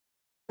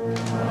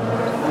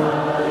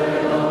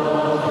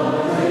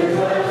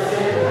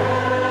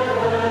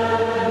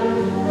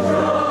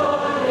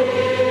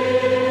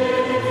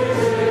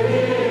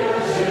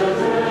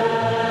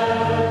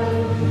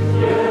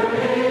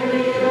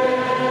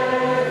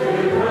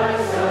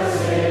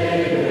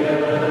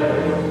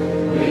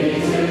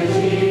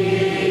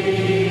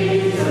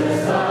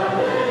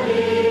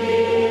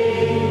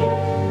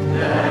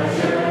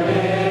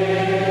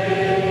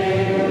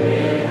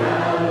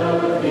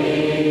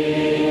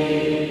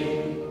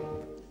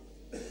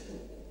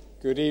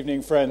Good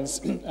evening, friends,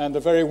 and a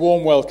very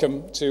warm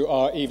welcome to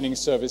our evening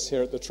service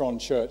here at the Tron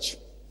Church.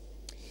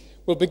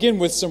 We'll begin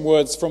with some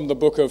words from the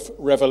book of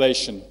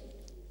Revelation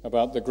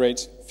about the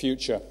great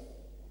future.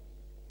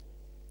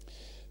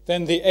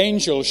 Then the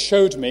angel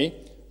showed me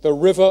the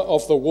river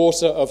of the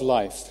water of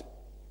life,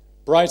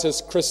 bright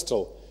as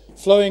crystal,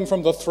 flowing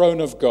from the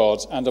throne of God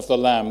and of the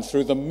Lamb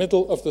through the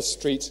middle of the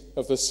street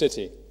of the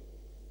city.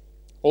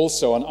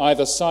 Also on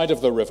either side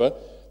of the river,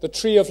 the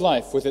tree of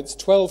life with its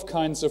 12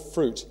 kinds of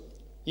fruit,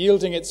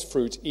 yielding its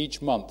fruit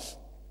each month.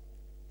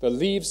 The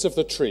leaves of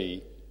the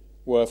tree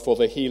were for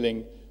the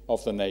healing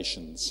of the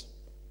nations.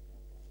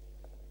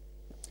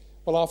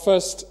 Well, our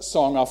first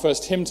song, our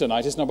first hymn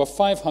tonight is number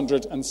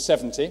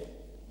 570,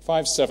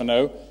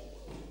 570,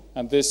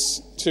 and this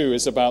too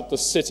is about the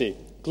city.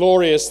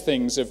 Glorious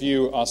things of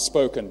you are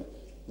spoken,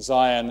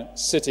 Zion,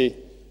 city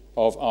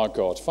of our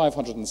God.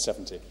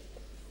 570.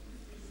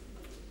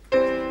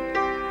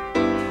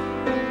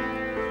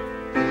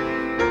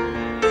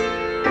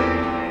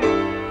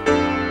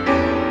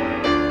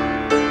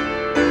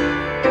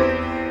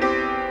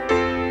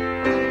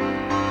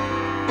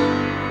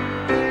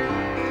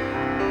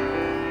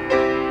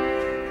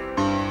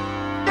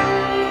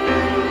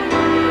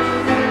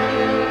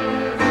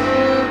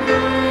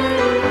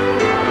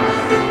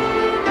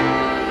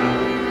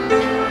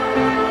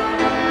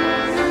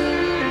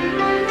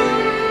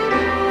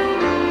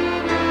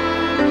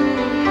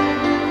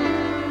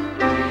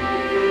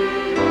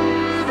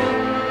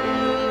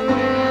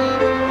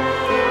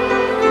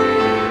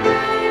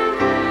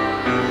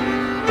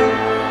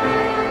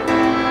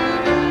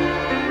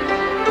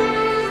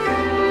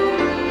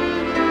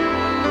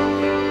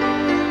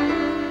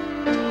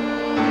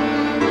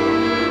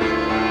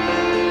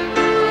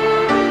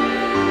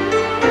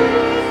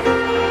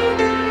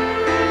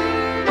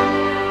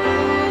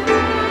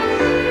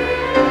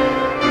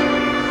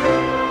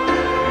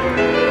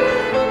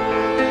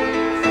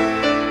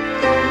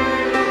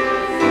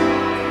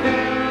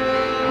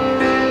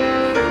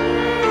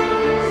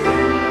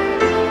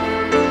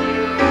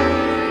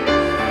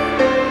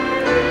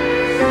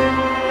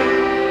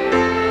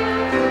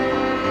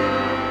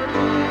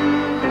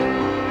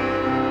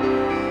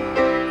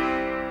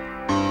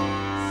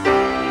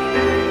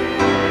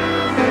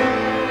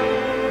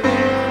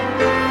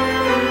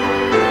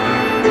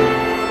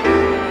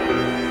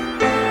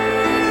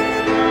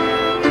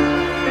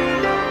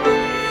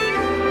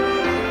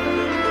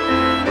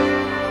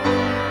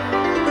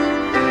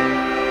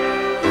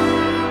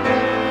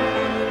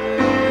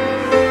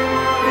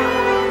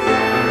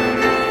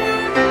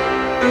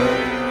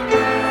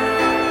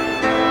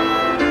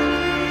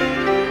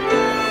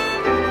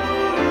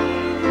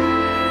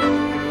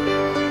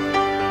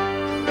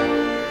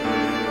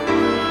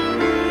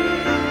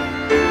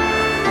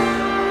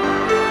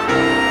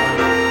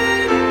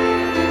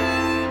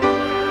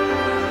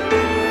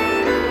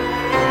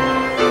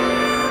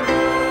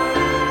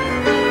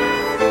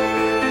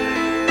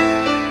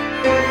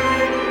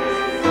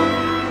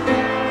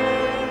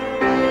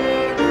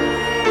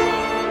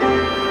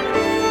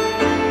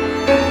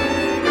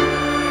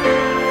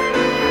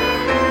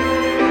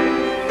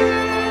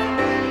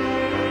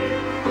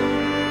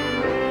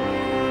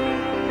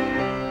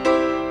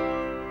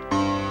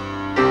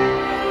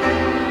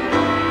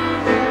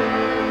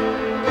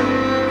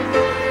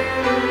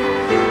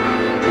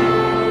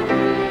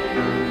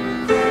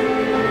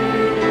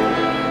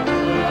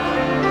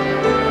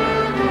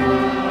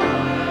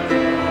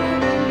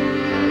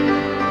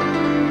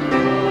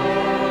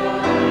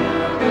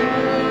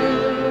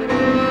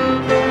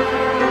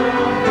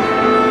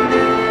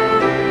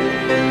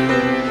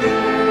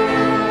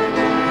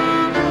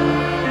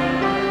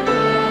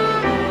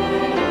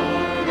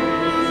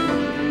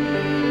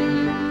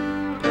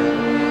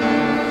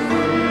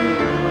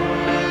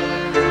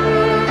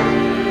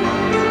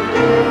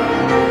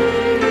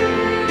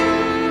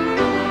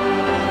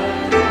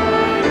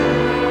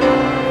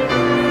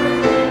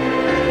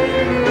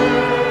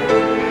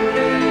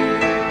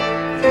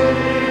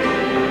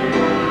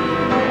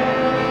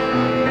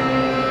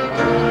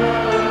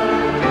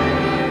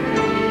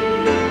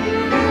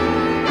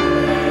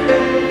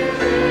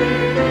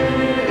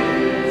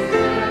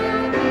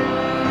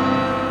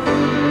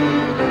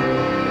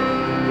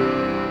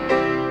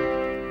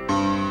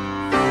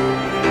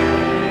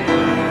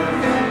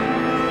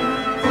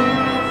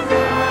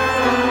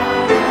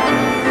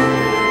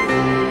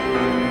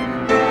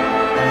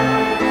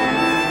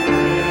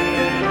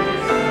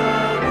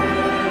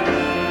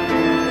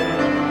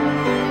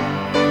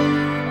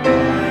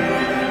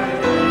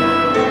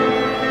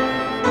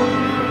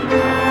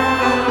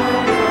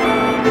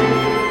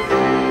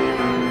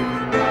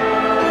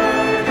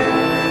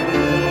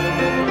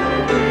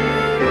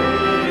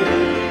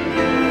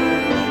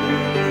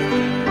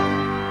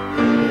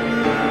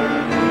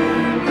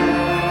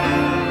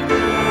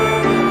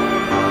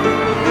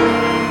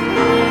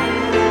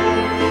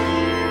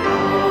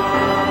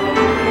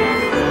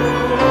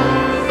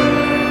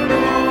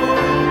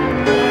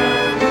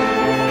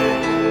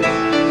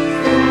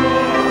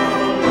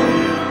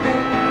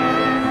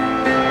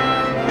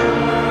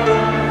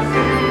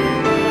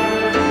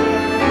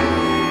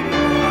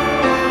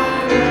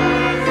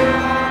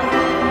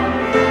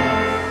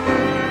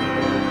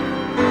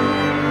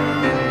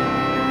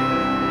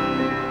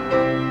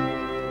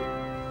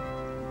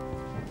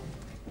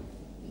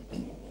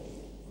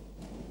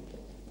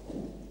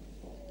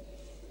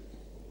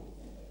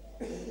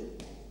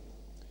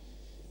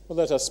 Well,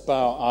 let us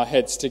bow our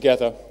heads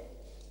together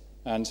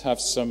and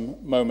have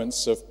some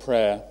moments of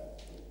prayer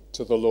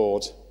to the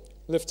Lord,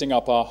 lifting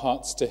up our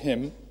hearts to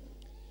him,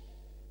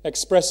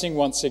 expressing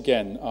once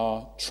again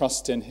our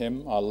trust in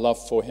him, our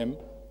love for him,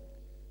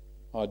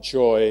 our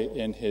joy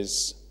in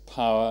his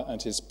power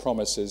and his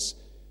promises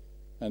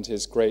and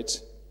his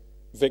great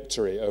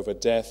victory over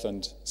death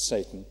and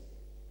Satan.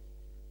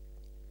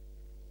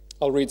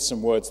 I'll read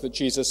some words that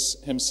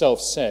Jesus himself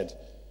said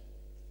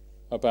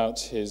about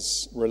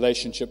his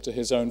relationship to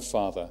his own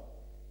Father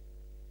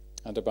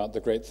and about the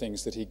great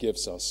things that he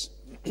gives us.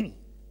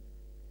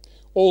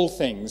 All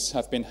things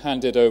have been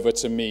handed over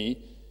to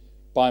me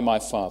by my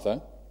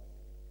Father,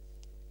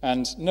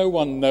 and no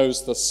one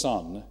knows the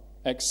Son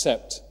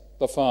except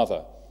the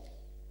Father,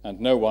 and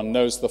no one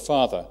knows the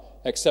Father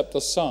except the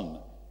Son,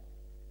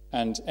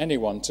 and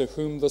anyone to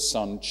whom the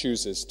Son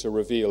chooses to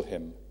reveal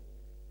him.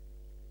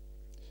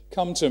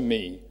 Come to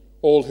me,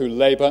 all who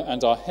labor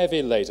and are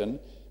heavy laden,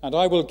 and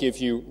I will give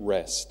you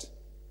rest.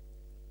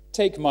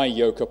 Take my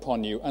yoke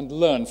upon you and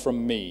learn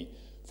from me,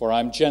 for I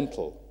am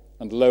gentle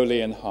and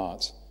lowly in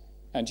heart,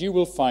 and you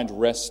will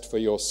find rest for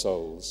your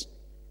souls.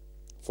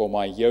 For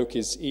my yoke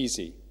is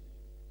easy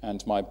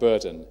and my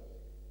burden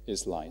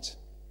is light.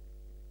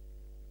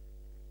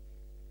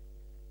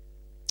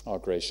 Our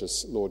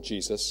gracious Lord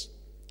Jesus,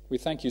 we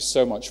thank you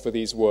so much for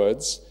these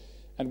words,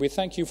 and we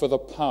thank you for the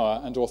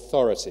power and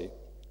authority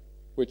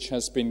which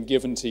has been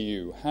given to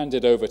you,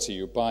 handed over to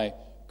you by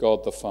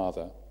God the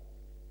Father.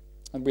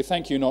 And we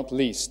thank you not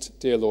least,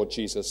 dear Lord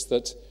Jesus,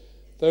 that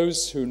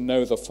those who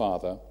know the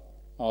Father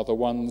are the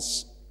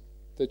ones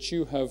that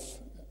you have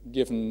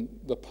given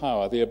the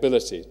power, the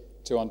ability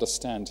to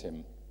understand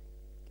him,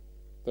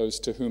 those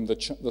to whom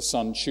the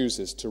Son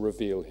chooses to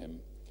reveal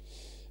him.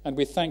 And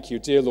we thank you,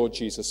 dear Lord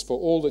Jesus, for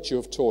all that you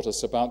have taught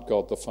us about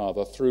God the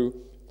Father through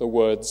the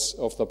words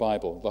of the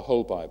Bible, the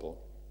whole Bible.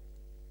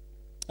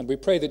 And we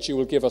pray that you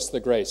will give us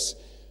the grace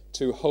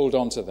to hold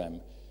on to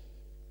them,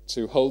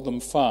 to hold them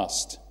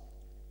fast,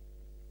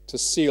 to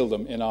seal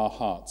them in our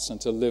hearts, and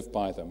to live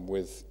by them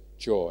with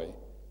joy.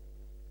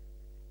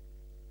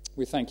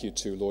 We thank you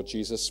too, Lord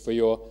Jesus, for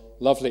your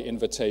lovely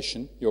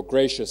invitation, your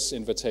gracious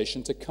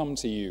invitation to come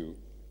to you,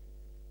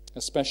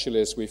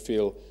 especially as we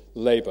feel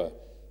labor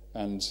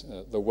and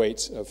the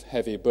weight of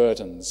heavy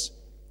burdens.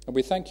 And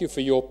we thank you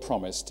for your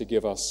promise to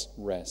give us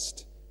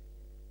rest.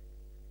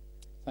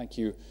 Thank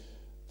you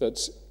that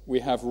we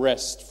have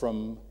rest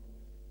from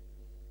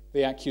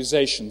the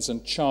accusations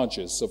and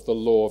charges of the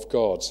law of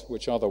God,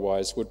 which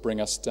otherwise would bring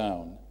us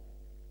down,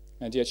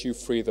 and yet you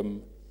free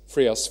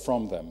us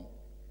from them.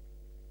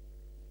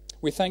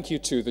 We thank you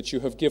too that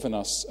you have given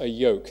us a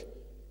yoke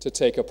to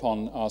take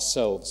upon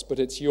ourselves, but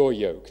it's your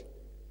yoke,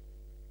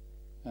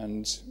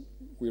 and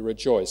we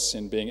rejoice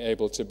in being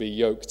able to be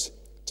yoked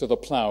to the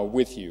plough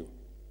with you,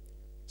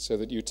 so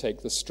that you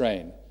take the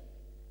strain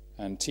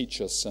and teach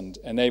us and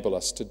enable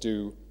us to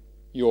do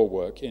your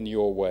work in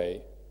your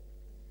way.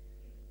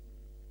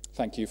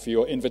 Thank you for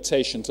your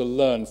invitation to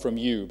learn from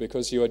you,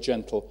 because you are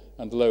gentle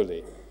and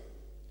lowly.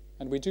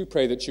 And we do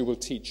pray that you will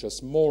teach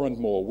us more and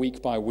more,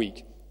 week by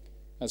week,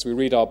 as we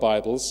read our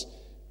Bibles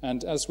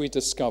and as we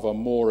discover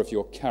more of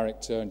your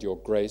character and your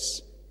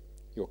grace,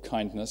 your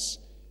kindness,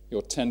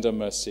 your tender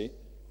mercy,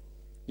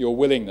 your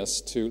willingness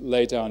to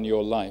lay down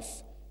your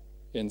life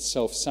in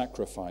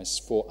self-sacrifice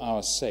for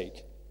our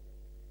sake,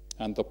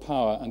 and the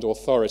power and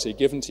authority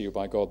given to you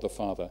by God the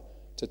Father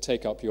to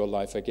take up your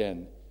life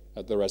again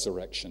at the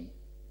resurrection.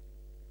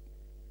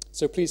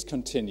 So please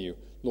continue,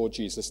 Lord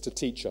Jesus, to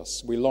teach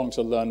us. We long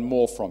to learn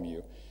more from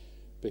you,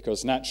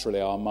 because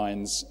naturally our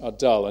minds are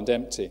dull and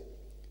empty,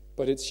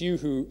 but it's you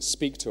who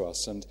speak to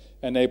us and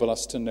enable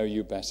us to know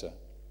you better.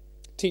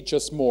 Teach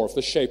us more of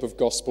the shape of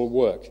gospel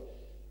work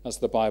as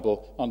the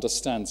Bible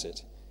understands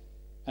it,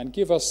 and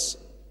give us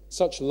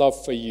such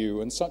love for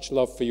you and such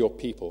love for your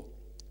people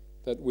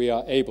that we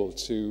are able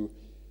to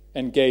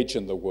engage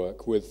in the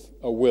work with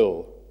a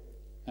will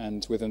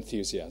and with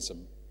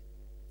enthusiasm.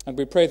 And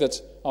we pray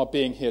that our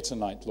being here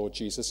tonight, Lord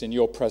Jesus, in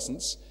your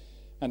presence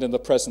and in the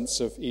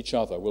presence of each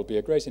other, will be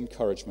a great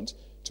encouragement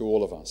to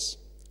all of us.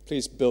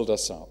 Please build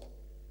us up.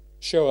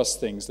 Show us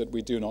things that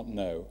we do not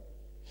know.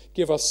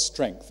 Give us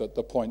strength at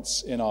the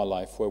points in our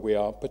life where we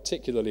are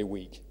particularly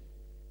weak,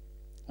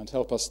 and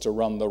help us to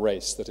run the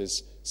race that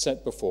is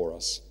set before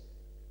us,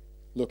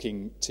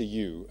 looking to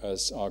you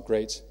as our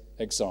great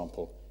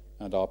example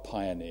and our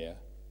pioneer.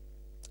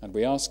 And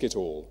we ask it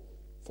all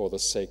for the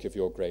sake of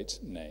your great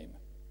name.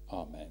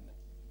 Amen.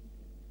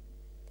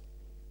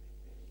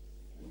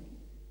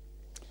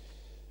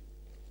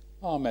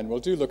 Amen. Well,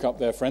 do look up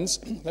there, friends.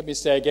 Let me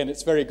say again,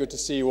 it's very good to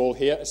see you all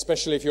here,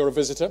 especially if you're a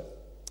visitor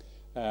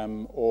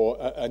or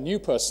a new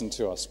person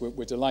to us.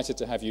 We're delighted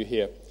to have you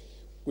here.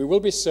 We will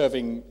be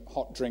serving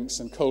hot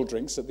drinks and cold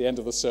drinks at the end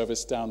of the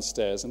service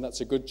downstairs, and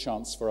that's a good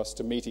chance for us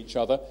to meet each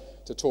other,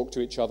 to talk to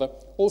each other,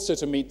 also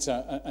to meet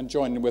and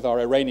join with our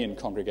Iranian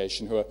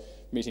congregation who are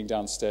meeting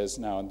downstairs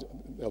now, and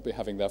they'll be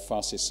having their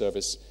Farsi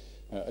service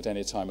at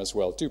any time as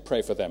well. Do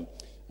pray for them,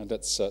 and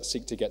let's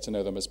seek to get to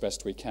know them as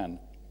best we can.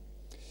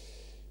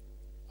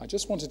 I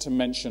just wanted to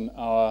mention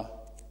our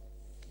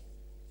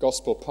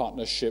Gospel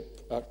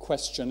Partnership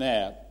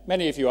questionnaire.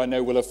 Many of you, I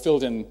know, will have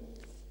filled in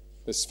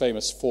this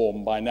famous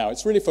form by now.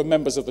 It's really for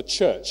members of the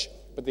church,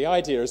 but the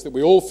idea is that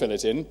we all fill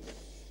it in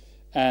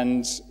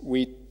and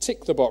we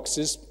tick the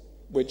boxes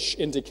which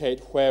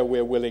indicate where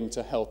we're willing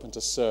to help and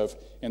to serve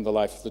in the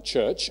life of the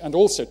church, and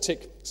also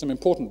tick some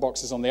important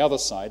boxes on the other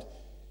side.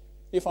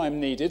 If I'm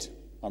needed,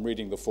 I'm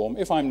reading the form,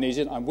 if I'm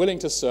needed, I'm willing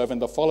to serve in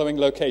the following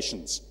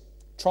locations: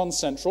 Tron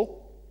Central,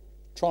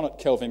 Tron at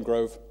Kelvin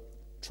Grove,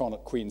 Tron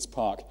at Queen's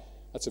Park.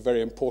 That's a very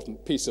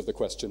important piece of the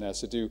questionnaire,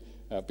 so do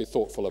be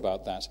thoughtful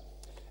about that.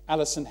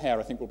 Alison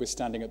Hare, I think, will be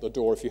standing at the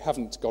door if you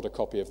haven't got a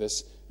copy of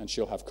this, and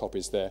she'll have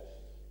copies there.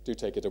 Do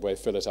take it away,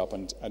 fill it up,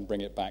 and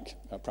bring it back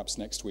perhaps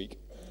next week,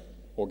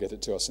 or get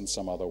it to us in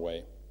some other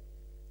way.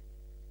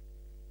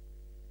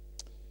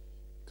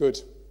 Good.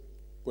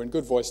 We're in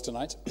good voice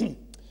tonight.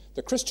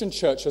 The Christian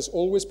church has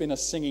always been a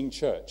singing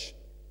church,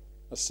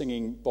 a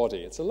singing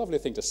body. It's a lovely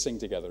thing to sing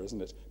together,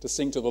 isn't it? To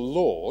sing to the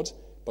Lord,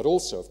 but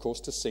also, of course,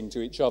 to sing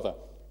to each other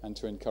and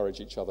to encourage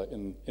each other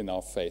in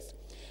our faith.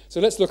 So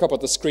let's look up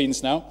at the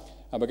screens now,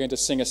 and we're going to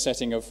sing a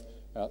setting of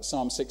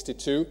Psalm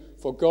 62.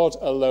 For God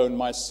alone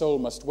my soul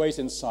must wait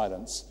in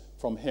silence,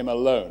 from him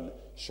alone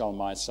shall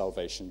my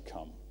salvation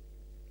come.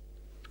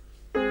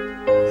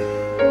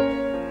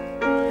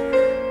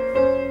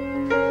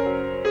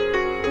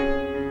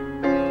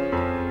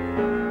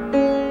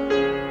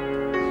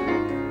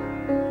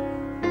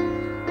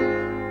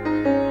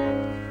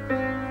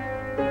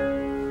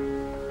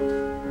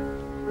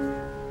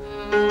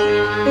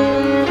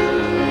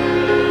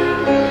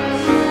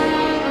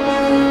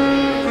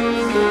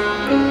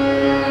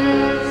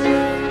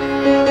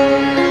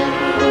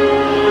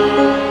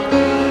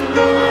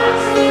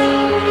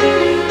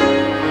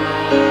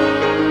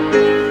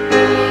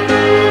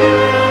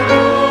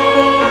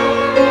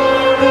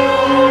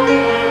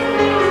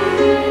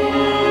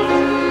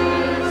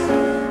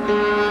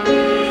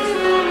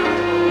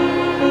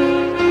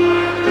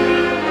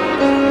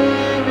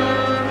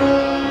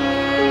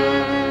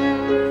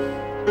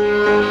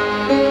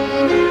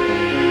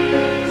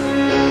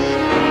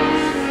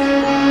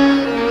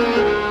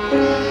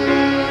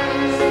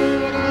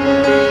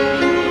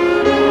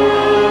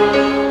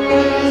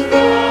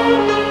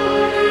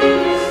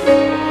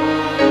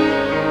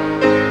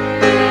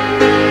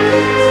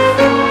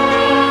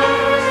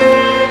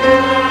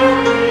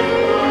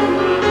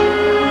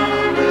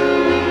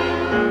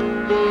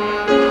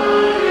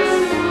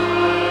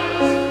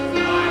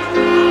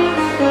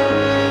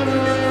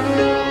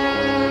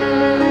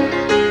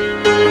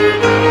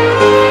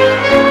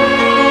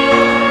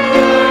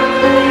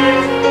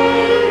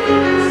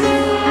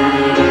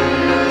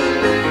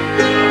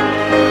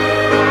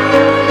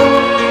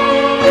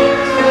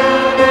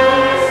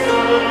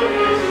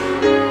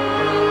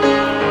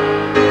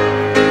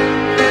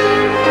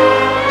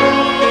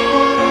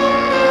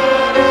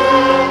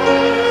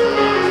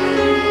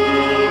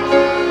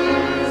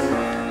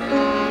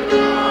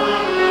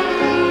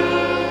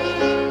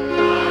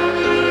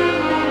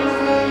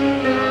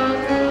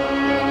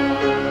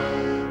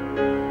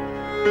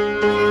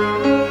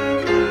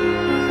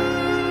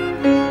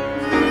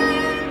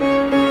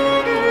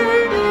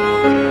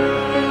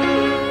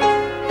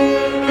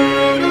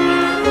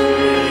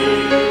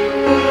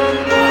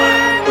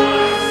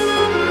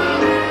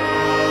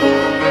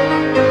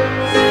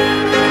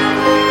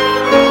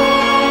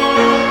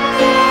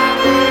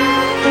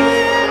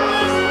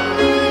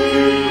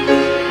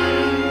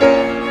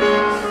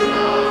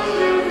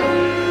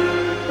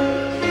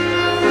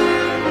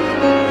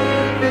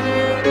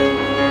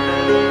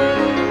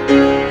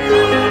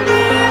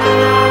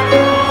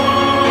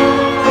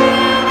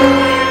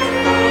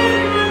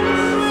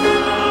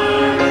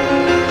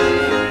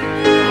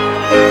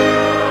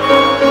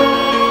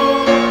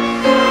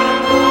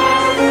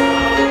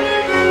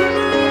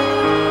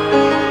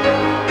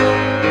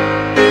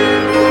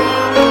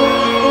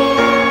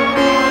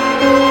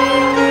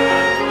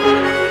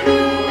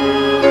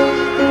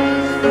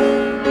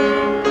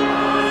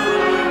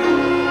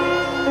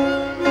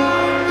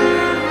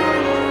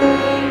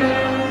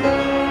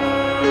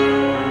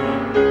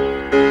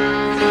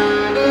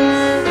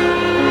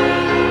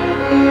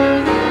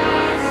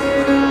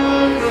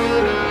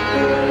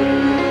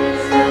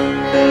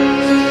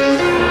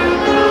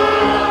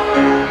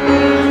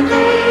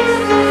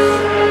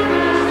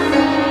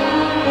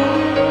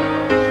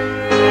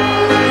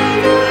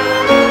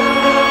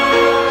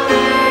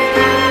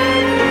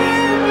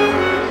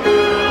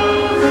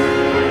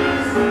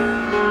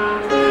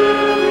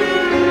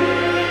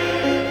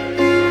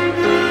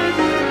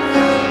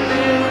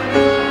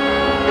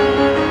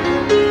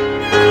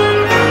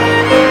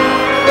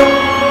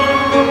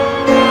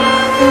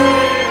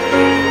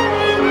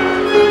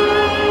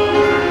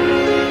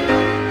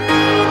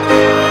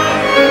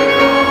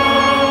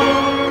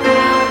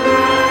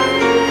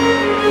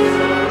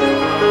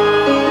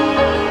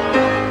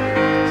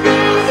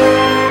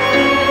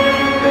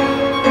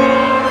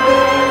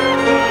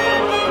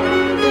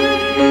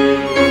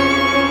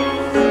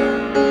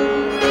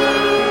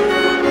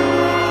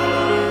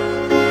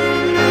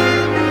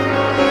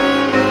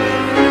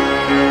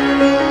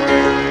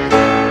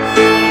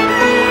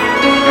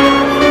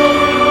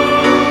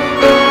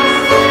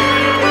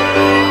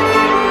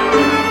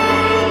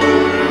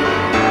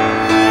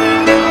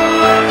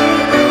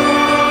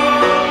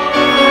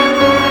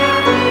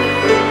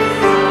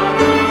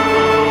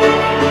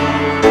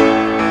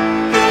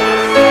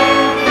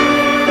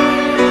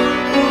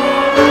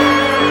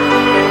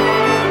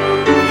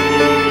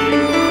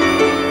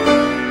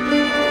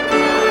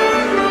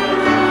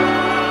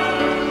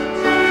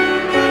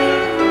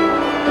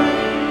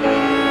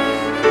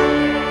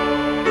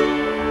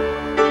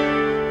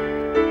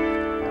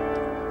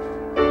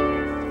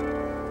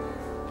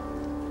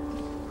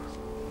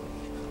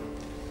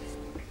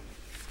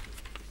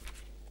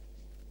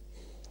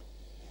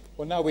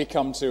 now we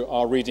come to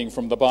our reading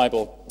from the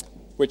Bible,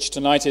 which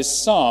tonight is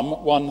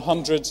Psalm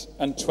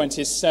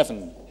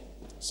 127.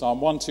 Psalm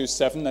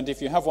 127, and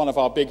if you have one of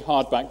our big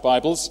hardback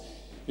Bibles,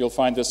 you'll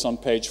find this on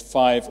page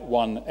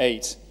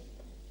 518.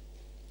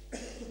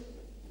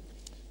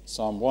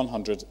 Psalm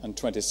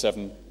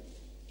 127,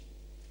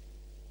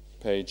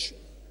 page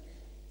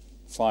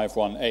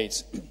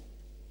 518.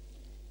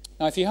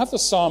 Now, if you have the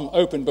psalm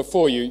open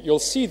before you, you'll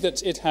see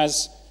that it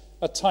has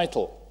a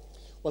title.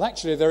 Well,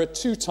 actually, there are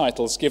two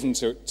titles given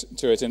to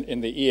it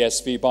in the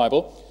ESV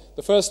Bible.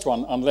 The first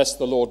one, Unless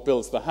the Lord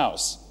Builds the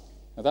House.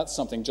 Now, that's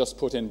something just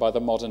put in by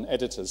the modern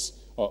editors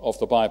of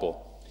the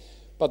Bible.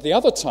 But the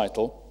other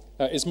title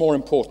is more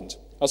important,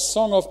 A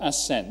Song of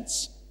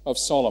Ascents of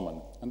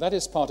Solomon. And that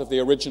is part of the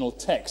original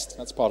text.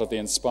 That's part of the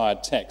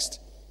inspired text.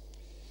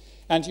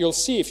 And you'll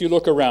see, if you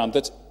look around,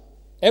 that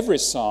every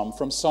psalm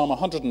from Psalm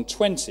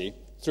 120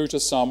 through to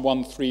Psalm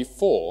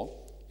 134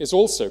 is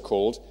also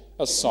called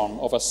a Song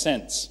of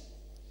Ascents.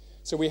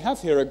 So we have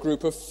here a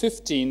group of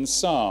 15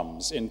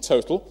 psalms in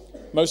total.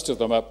 Most of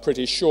them are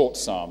pretty short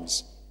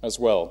psalms as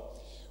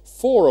well.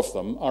 4 of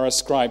them are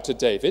ascribed to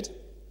David.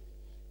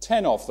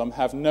 10 of them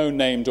have no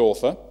named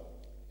author.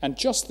 And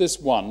just this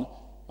one,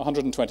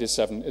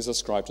 127, is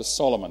ascribed to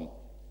Solomon.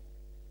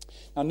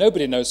 Now,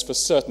 nobody knows for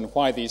certain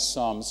why these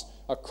psalms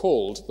are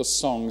called the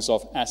Songs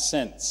of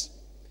Ascents.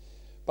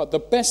 But the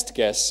best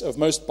guess of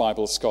most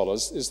Bible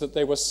scholars is that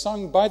they were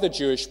sung by the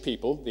Jewish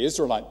people, the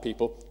Israelite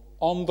people,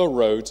 on the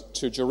road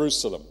to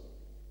Jerusalem.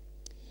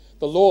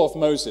 The law of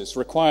Moses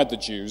required the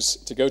Jews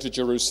to go to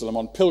Jerusalem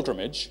on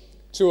pilgrimage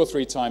 2 or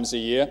 3 times a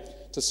year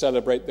to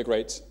celebrate the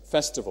great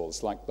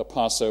festivals like the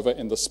Passover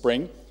in the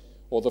spring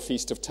or the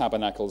Feast of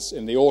Tabernacles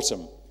in the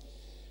autumn.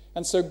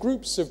 And so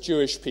groups of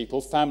Jewish people,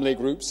 family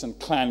groups and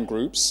clan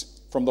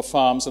groups from the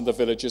farms and the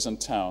villages and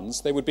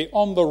towns, they would be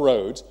on the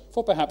road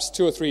for perhaps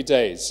 2 or 3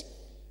 days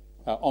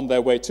on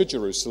their way to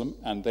Jerusalem,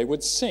 and they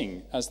would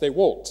sing as they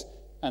walked,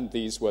 and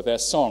these were their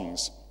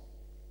songs.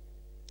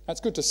 It's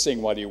good to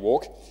sing while you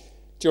walk.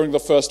 During the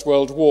First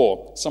World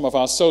War, some of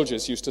our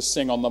soldiers used to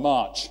sing on the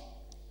march,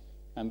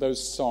 and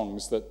those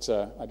songs that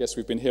I guess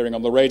we've been hearing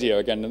on the radio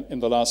again in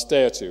the last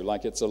day or two,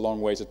 like It's a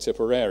Long Way to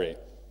Tipperary,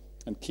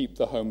 and Keep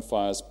the Home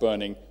Fires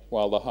Burning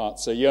While the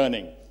Hearts Are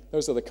Yearning.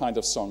 Those are the kind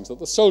of songs that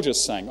the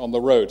soldiers sang on the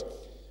road,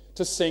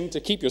 to sing, to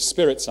keep your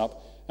spirits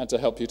up, and to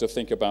help you to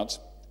think about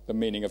the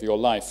meaning of your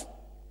life.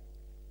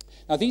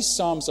 Now, these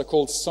psalms are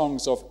called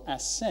songs of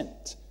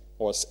ascent,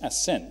 or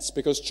ascents,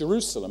 because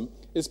Jerusalem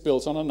is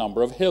built on a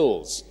number of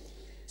hills.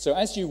 So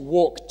as you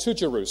walk to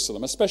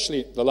Jerusalem,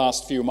 especially the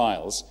last few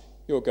miles,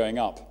 you're going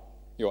up,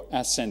 you're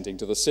ascending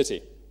to the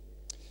city.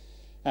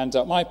 And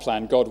my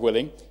plan, God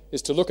willing,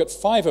 is to look at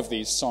 5 of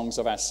these songs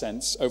of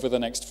ascents over the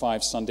next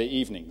 5 Sunday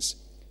evenings.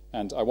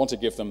 And I want to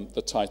give them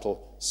the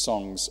title,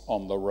 Songs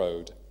on the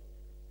Road.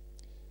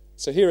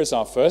 So here is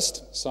our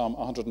first, Psalm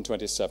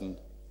 127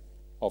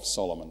 of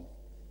Solomon.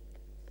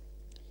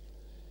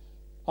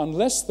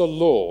 Unless the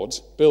Lord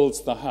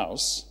builds the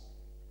house,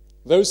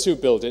 those who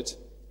build it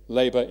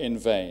labor in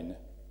vain.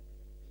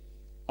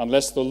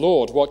 Unless the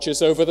Lord watches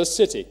over the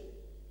city,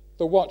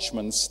 the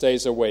watchman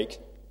stays awake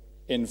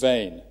in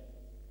vain.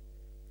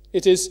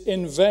 It is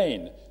in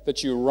vain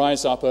that you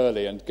rise up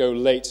early and go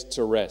late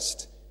to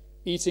rest,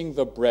 eating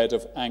the bread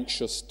of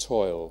anxious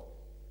toil,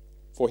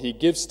 for he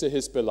gives to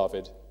his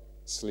beloved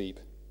sleep.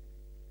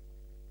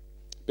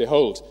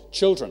 Behold,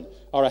 children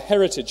are a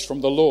heritage from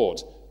the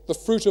Lord, the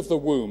fruit of the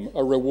womb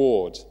a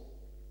reward.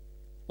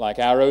 Like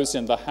arrows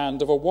in the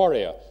hand of a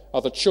warrior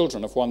are the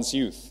children of one's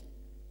youth.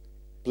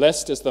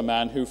 Blessed is the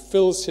man who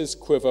fills his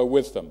quiver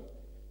with them.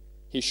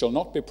 He shall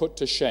not be put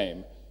to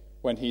shame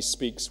when he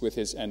speaks with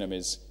his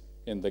enemies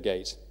in the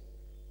gate.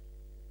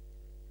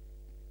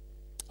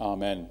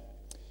 Amen.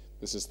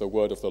 This is the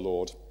word of the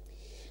Lord.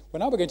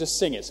 Well, now we're going to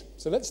sing it.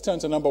 So let's turn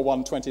to number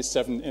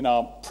 127 in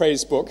our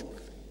praise book.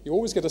 You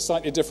always get a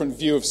slightly different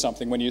view of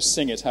something when you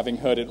sing it, having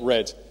heard it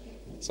read.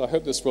 So I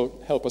hope this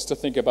will help us to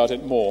think about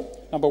it more.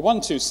 Number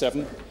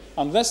 127,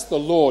 unless the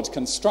Lord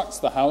constructs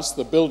the house,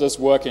 the builders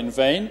work in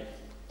vain.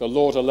 The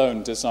Lord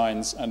alone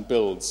designs and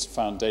builds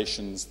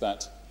foundations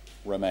that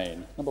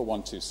remain. Number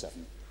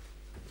 127.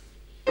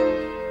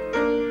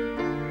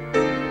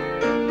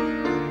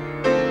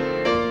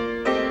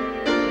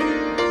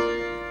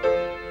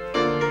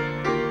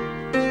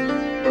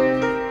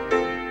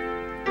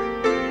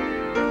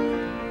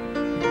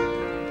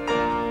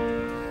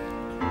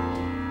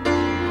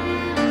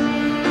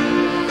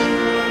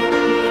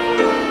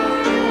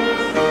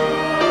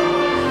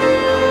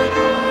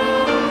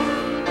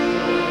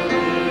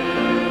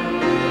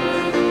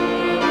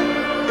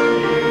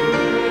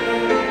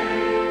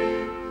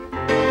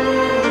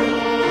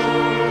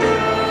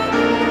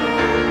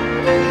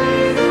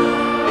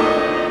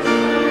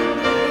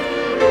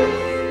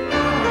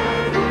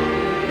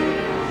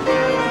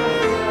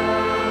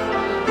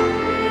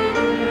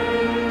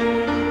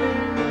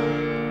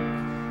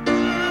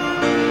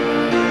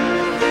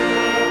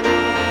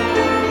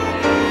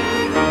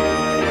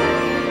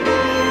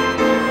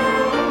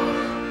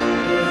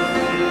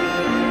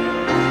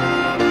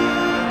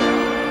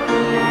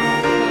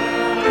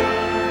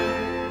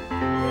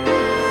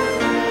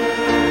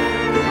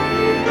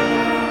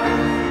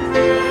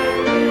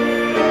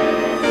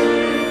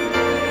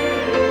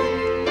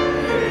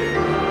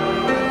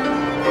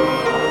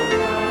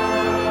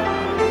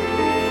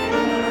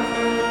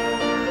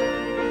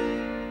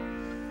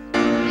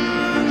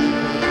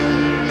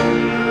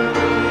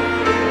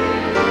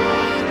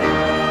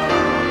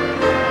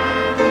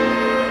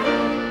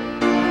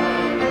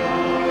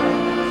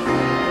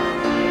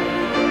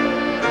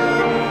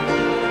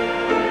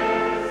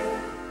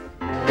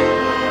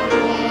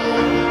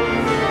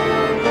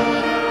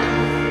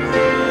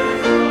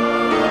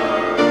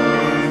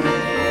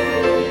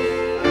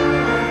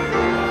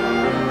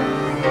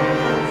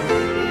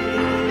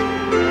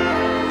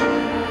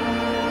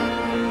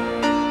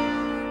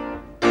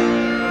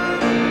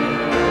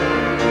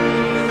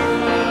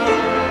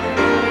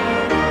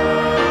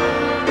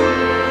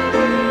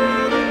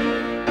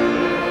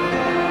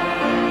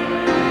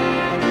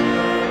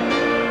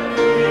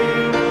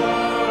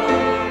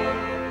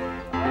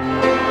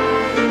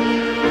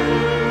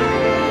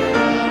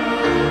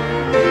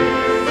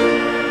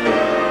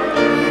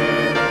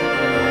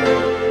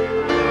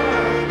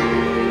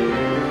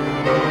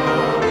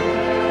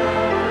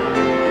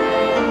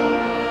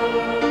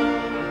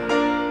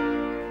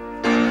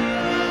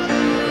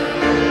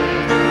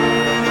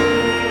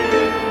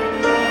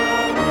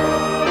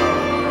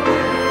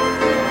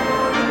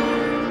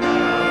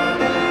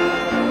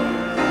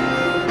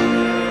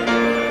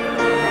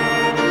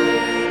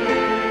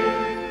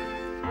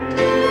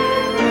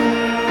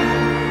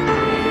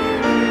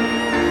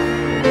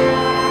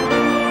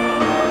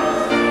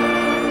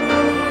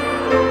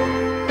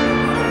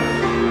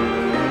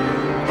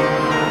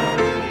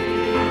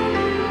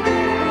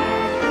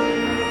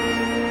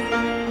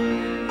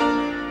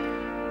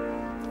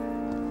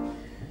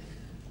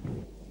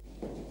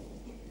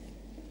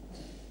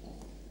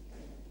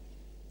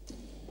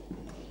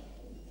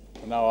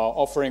 Now our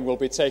offering will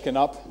be taken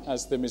up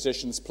as the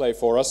musicians play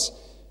for us,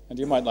 and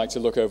you might like to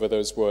look over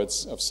those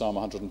words of Psalm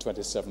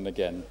 127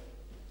 again.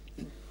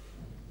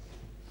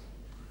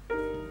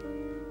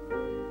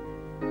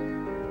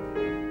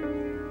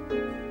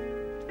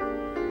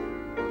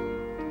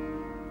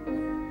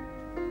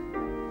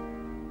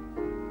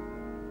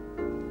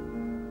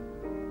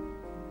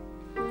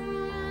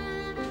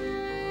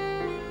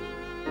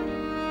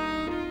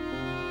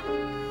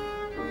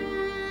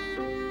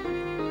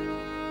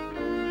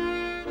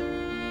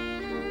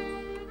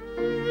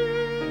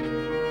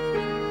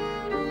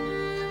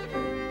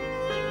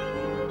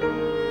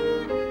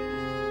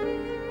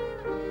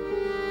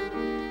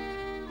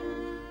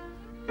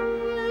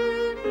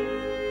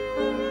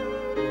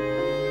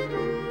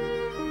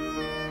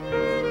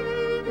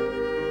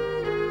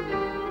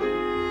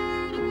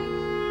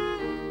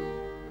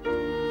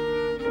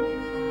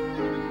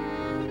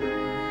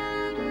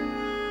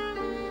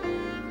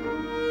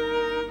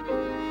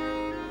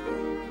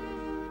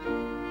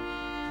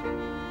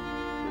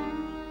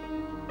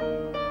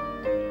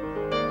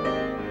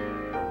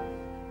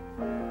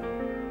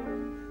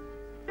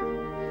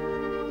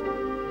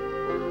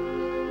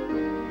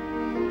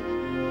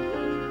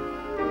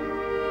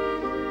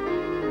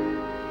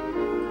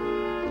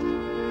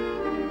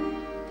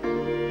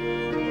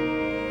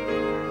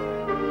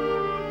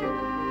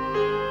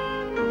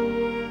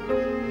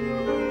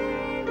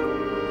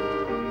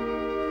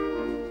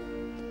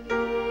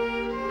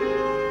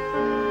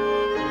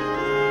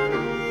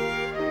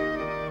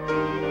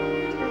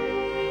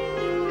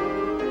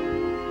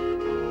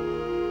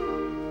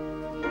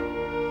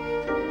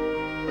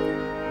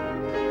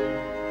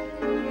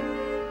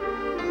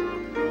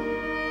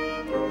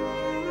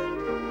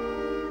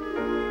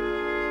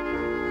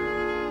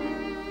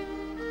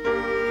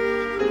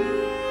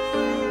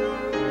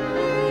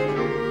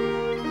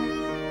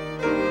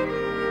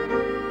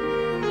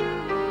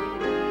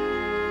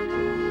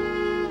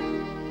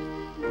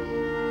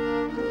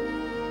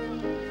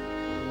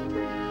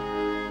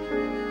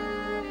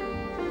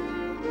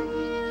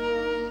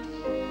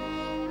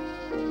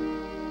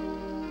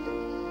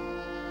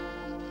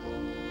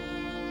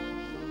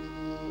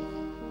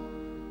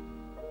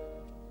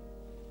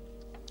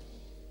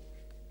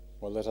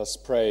 Well, let us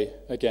pray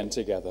again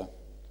together.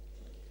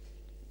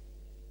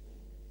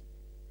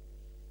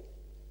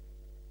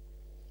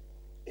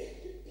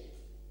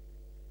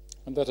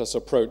 And let us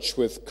approach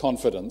with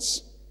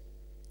confidence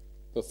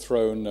the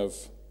throne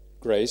of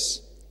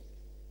grace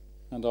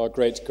and our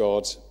great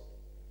God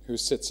who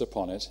sits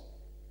upon it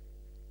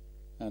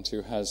and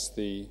who has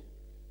the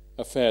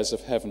affairs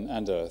of heaven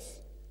and earth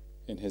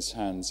in his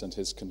hands and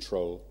his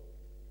control.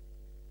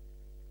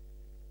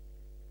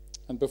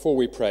 And before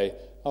we pray,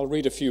 I'll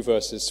read a few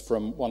verses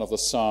from one of the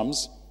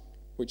Psalms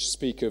which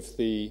speak of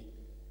the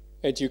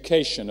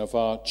education of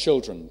our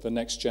children, the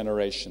next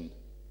generation,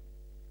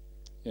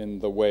 in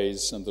the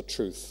ways and the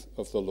truth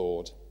of the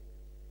Lord.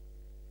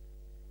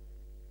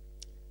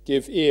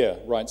 Give ear,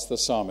 writes the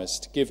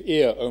psalmist, give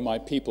ear, O my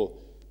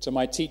people, to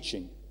my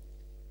teaching.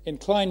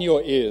 Incline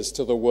your ears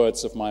to the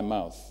words of my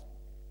mouth.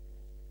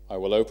 I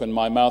will open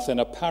my mouth in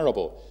a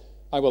parable.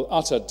 I will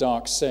utter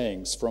dark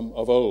sayings from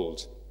of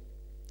old,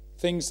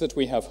 things that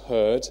we have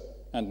heard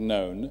and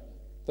known,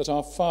 that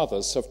our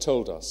fathers have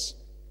told us.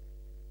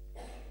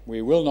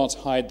 We will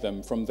not hide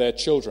them from their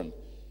children,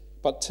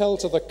 but tell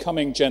to the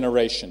coming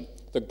generation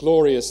the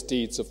glorious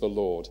deeds of the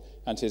Lord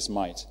and his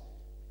might,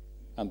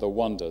 and the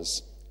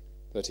wonders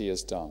that he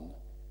has done.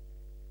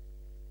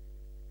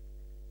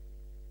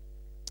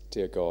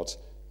 Dear God,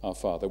 our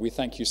Father, we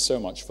thank you so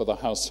much for the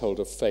household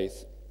of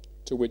faith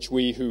to which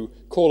we who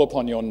call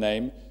upon your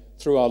name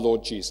through our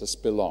Lord Jesus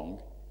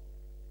belong.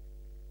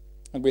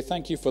 And we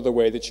thank you for the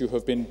way that you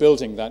have been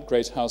building that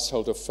great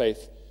household of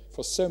faith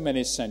for so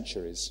many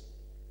centuries.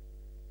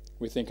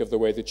 We think of the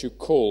way that you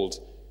called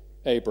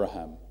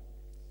Abraham,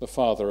 the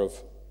father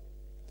of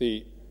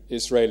the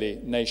Israeli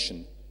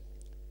nation,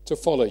 to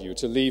follow you,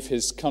 to leave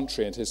his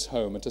country and his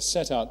home, and to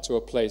set out to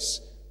a place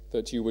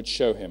that you would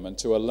show him, and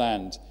to a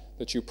land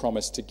that you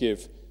promised to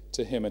give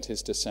to him and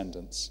his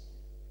descendants.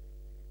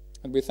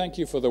 And we thank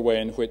you for the way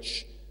in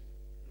which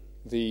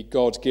the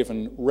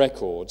God-given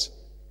record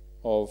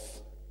of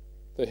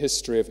the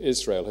history of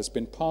Israel has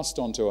been passed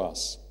on to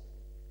us.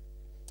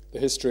 The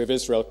history of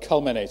Israel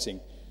culminating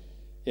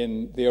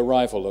in the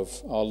arrival of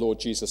our Lord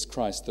Jesus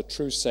Christ, the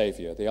true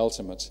Saviour, the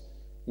ultimate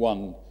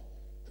one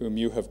whom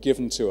you have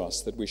given to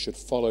us that we should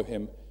follow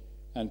him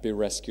and be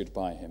rescued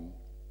by him.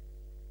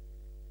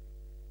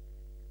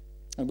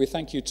 And we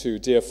thank you too,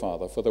 dear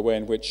Father, for the way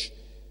in which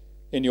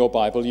in your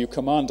Bible you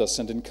command us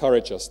and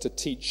encourage us to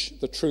teach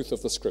the truth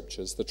of the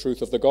Scriptures, the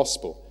truth of the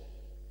gospel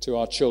to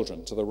our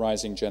children, to the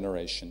rising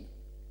generation.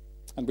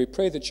 And we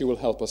pray that you will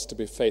help us to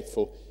be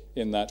faithful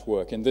in that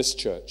work, in this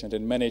church and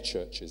in many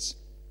churches,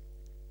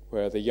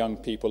 where the young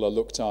people are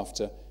looked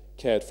after,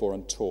 cared for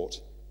and taught.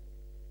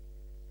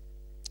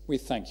 We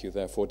thank you,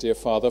 therefore, dear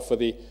Father, for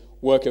the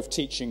work of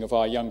teaching of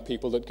our young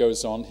people that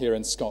goes on here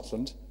in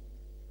Scotland.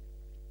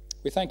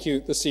 We thank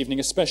you this evening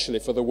especially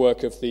for the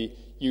work of the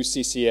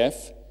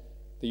UCCF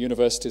the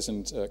universities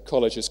and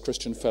colleges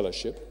Christian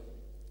Fellowship,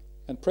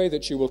 and pray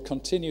that you will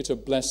continue to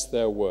bless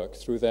their work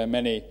through their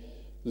many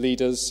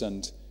leaders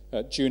and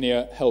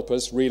junior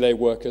helpers, relay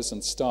workers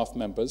and staff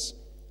members,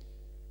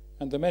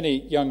 and the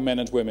many young men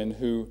and women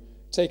who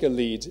take a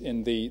lead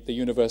in the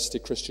university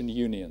Christian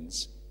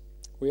unions.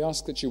 We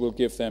ask that you will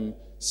give them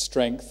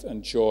strength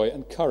and joy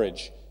and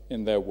courage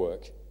in their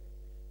work.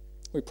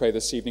 We pray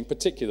this evening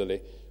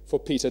particularly for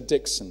Peter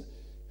Dixon,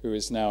 who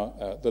is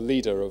now the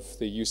leader of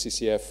the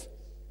UCCF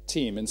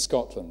team in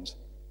Scotland,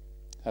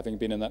 having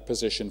been in that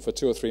position for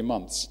 2 or 3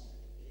 months.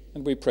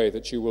 And we pray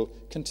that you will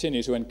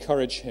continue to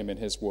encourage him in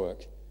his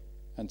work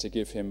and to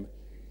give him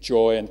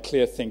joy and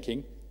clear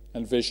thinking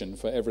and vision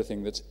for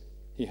everything that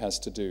he has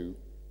to do.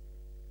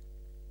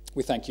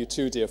 We thank you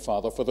too, dear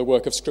Father, for the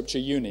work of Scripture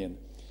Union,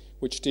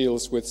 which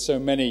deals with so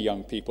many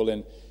young people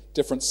in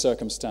different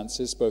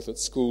circumstances, both at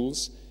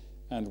schools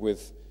and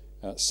with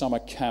summer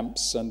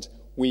camps and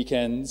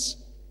weekends,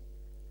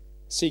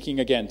 seeking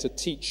again to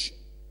teach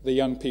the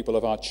young people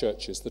of our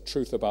churches the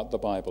truth about the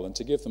Bible and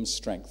to give them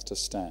strength to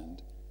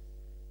stand.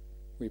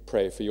 We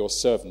pray for your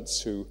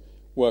servants who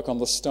work on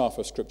the staff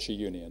of Scripture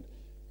Union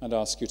and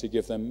ask you to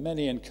give them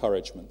many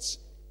encouragements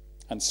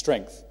and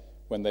strength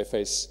when they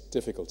face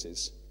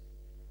difficulties.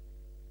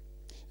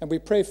 And we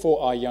pray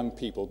for our young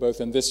people, both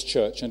in this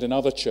church and in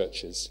other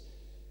churches,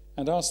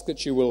 and ask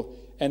that you will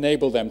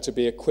enable them to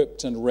be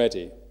equipped and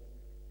ready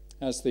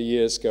as the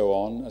years go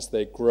on, as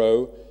they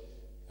grow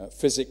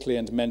physically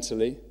and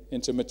mentally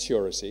into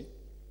maturity.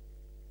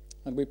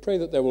 And we pray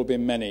that there will be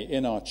many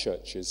in our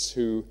churches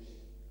who,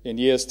 in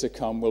years to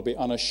come, will be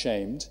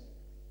unashamed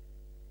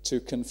to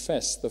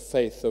confess the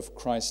faith of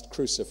Christ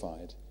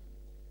crucified,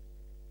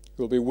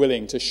 who will be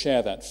willing to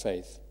share that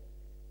faith,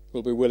 who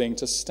will be willing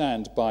to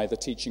stand by the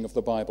teaching of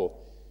the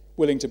Bible,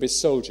 willing to be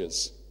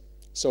soldiers,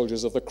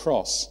 soldiers of the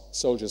cross,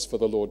 soldiers for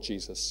the Lord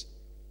Jesus.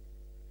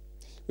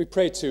 We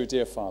pray too,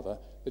 dear Father,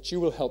 that you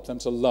will help them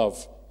to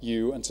love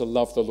you and to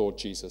love the Lord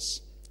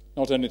Jesus,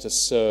 not only to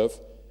serve,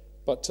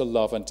 but to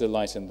love and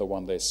delight in the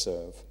one they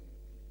serve.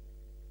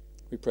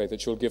 We pray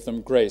that you'll give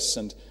them grace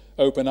and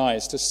open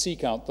eyes to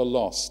seek out the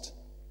lost.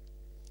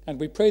 And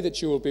we pray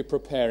that you will be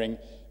preparing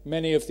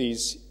many of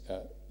these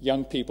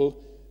young people,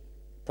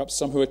 perhaps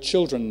some who are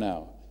children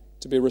now,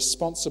 to be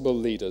responsible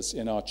leaders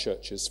in our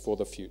churches for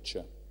the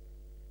future.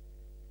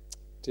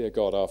 Dear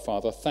God, our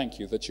Father, thank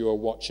you that you are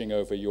watching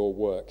over your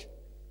work.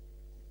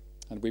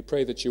 And we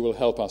pray that you will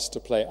help us to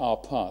play our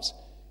part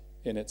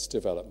in its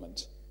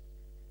development.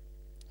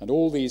 And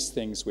all these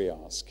things we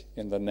ask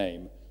in the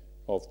name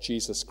of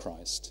Jesus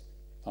Christ,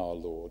 our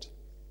Lord.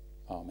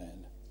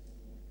 Amen.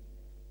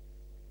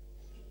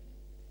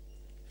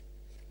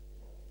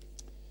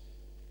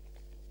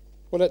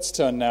 Well, let's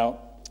turn now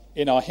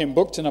in our hymn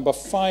book to number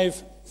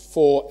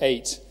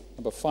 548,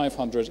 number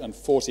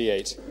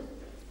 548.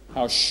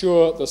 How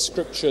sure the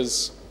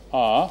Scriptures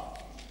are,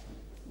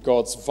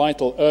 God's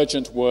vital,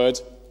 urgent word,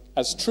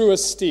 as true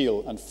as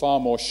steel and far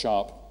more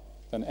sharp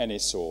than any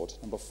sword.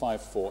 Number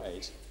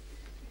 548.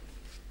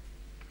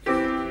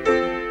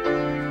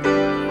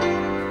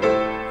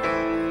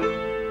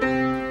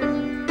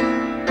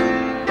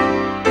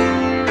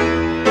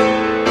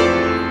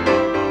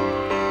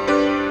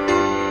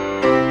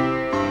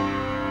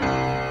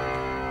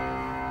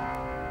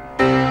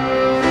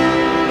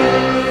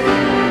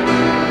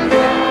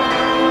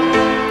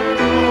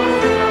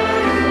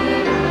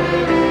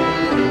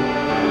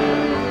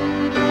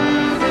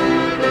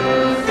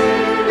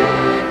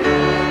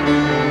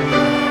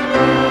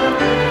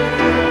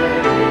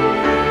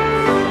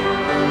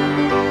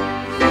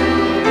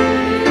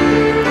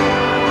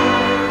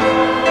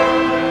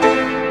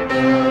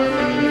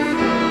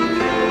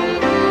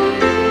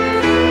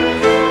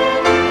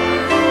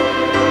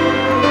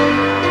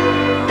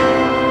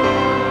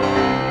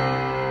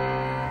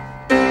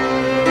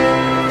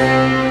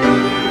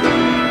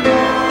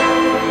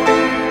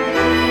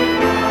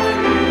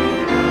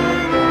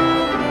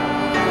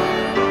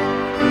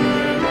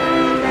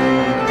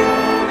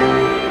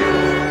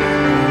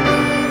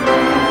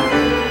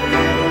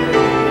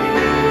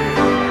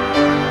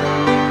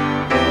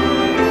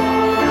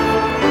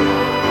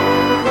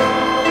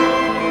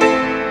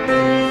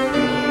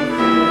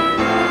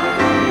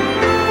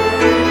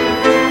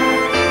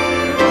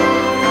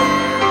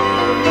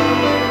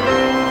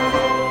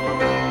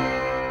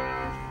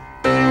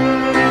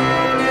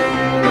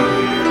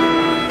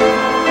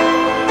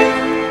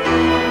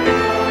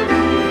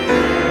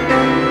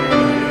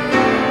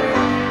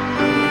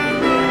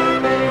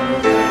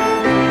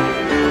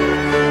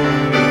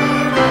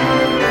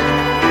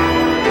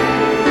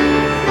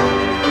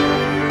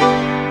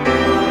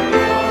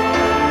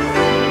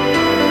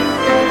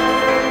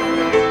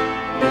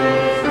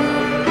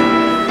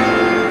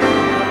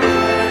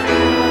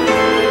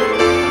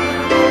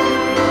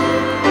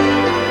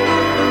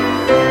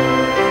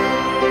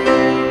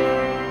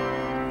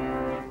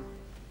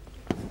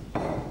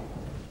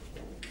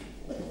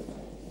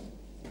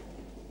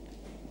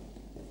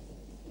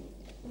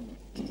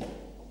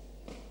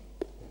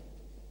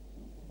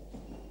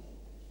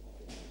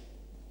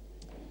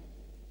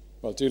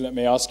 Well, do let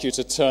me ask you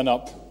to turn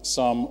up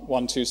Psalm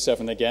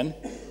 127 again,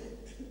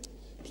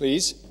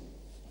 please.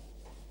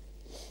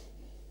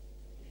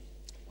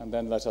 And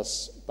then let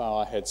us bow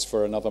our heads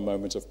for another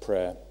moment of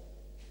prayer.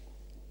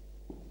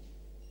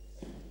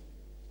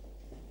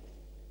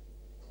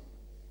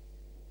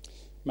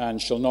 Man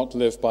shall not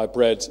live by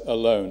bread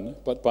alone,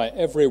 but by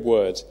every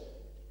word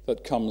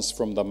that comes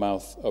from the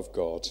mouth of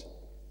God.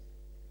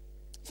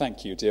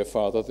 Thank you, dear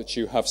Father, that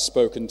you have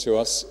spoken to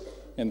us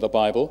in the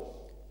Bible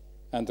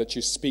and that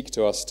you speak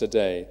to us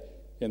today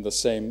in the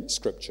same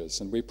scriptures.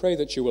 And we pray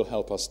that you will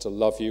help us to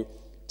love you,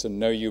 to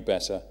know you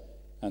better,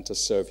 and to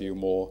serve you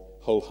more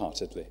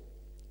wholeheartedly.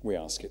 We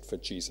ask it for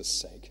Jesus'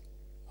 sake.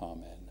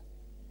 Amen.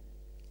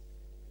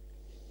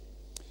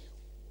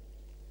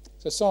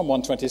 So Psalm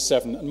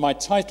 127, and my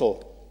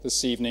title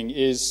this evening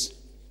is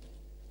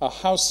A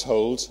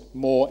Household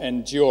More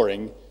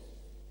Enduring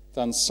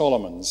Than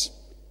Solomon's.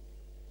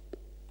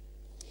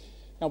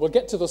 Now, we'll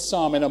get to the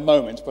psalm in a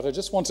moment, but I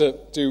just want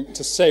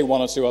to say one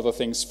or two other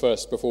things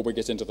first before we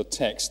get into the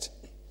text.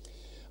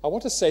 I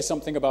want to say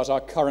something about our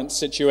current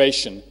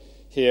situation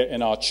here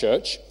in our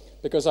church,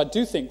 because I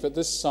do think that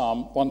this Psalm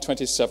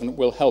 127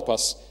 will help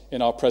us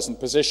in our present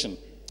position.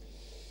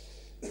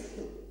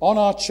 On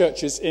our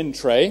church's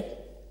in-tray,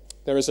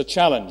 there is a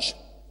challenge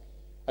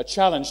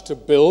to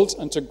build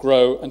and to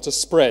grow and to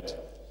spread.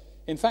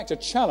 In fact, a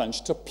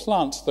challenge to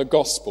plant the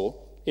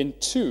gospel in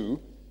 2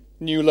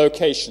 new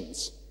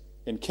locations.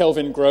 In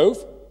Kelvin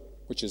Grove,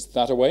 which is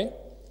that away,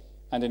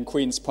 and in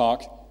Queen's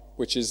Park,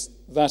 which is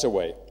that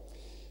away.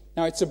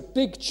 Now, it's a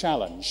big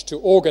challenge to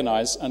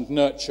organize and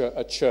nurture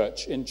a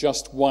church in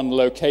just one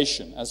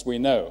location, as we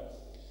know.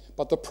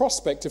 But the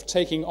prospect of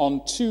taking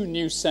on 2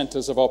 new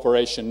centers of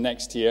operation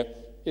next year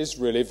is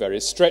really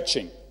very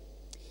stretching.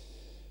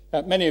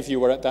 Many of you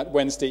were at that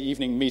Wednesday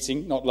evening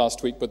meeting, not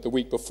last week, but the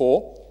week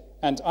before,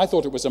 and I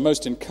thought it was a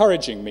most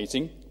encouraging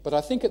meeting, but I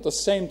think at the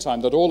same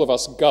time that all of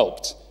us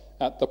gulped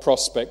at the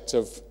prospect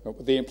of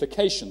the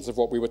implications of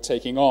what we were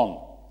taking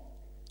on.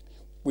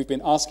 We've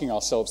been asking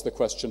ourselves the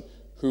question,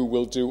 who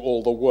will do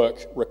all the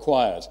work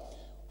required?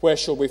 Where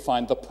shall we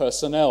find the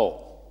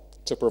personnel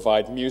to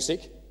provide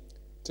music,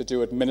 to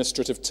do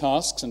administrative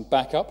tasks and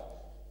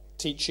backup,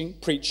 teaching,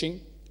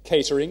 preaching,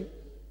 catering,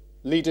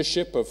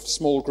 leadership of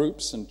small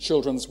groups and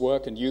children's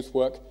work and youth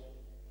work,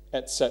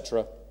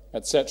 etc.,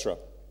 etc.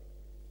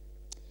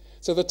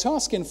 So the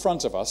task in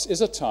front of us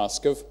is a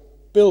task of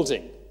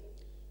building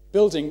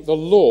the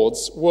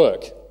Lord's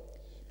work,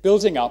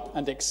 building up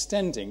and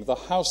extending the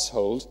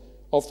household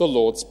of the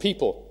Lord's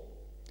people.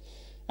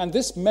 And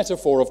this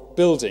metaphor of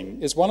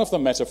building is one of the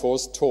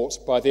metaphors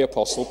taught by the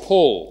Apostle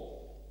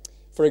Paul.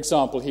 For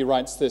example, he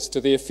writes this to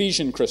the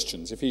Ephesian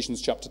Christians,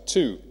 Ephesians chapter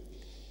 2.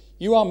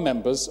 You are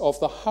members of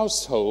the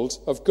household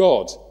of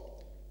God,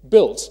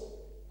 built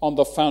on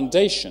the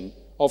foundation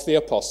of the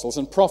apostles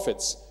and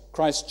prophets,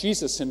 Christ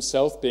Jesus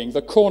himself being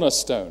the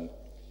cornerstone,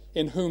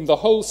 in whom the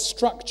whole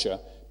structure,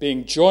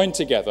 being joined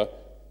together,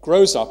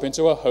 grows up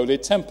into a holy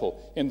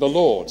temple in the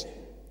Lord.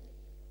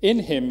 In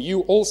him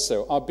you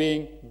also are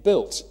being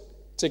built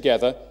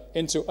together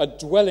into a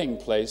dwelling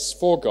place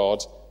for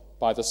God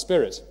by the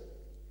Spirit.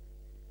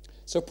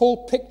 So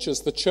Paul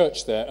pictures the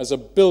church there as a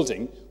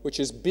building which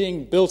is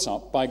being built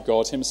up by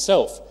God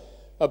himself,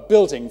 a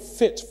building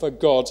fit for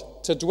God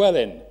to dwell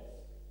in,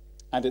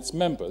 and its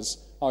members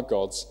are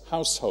God's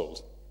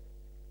household.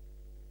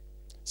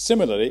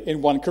 Similarly,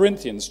 in 1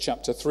 Corinthians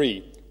chapter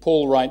 3,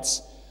 Paul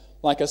writes,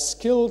 like a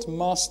skilled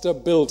master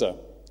builder,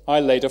 I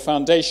laid a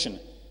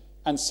foundation,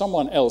 and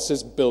someone else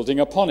is building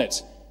upon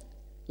it.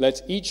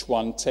 Let each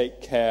one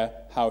take care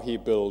how he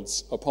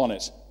builds upon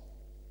it.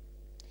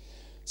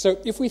 So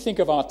if we think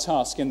of our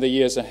task in the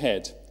years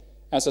ahead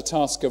as a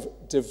task of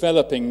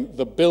developing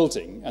the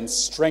building and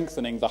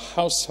strengthening the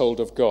household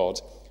of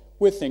God,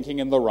 we're thinking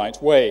in the right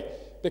way,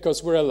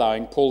 because we're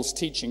allowing Paul's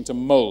teaching to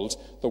mold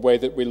the way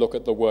that we look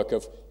at the work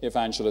of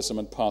evangelism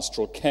and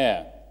pastoral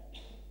care.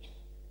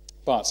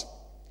 But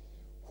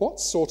what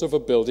sort of a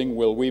building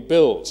will we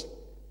build?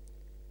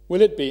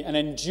 Will it be an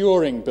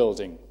enduring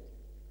building,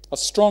 a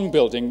strong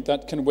building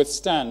that can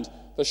withstand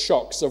the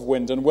shocks of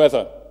wind and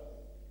weather?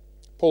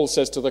 Paul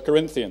says to the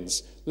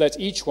Corinthians, let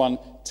each one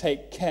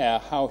take care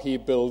how he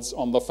builds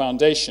on the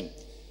foundation.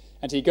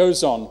 And he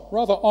goes on,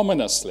 rather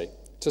ominously,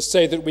 to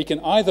say that we can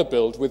either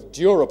build with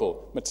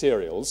durable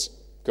materials,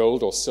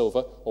 gold or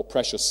silver or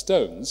precious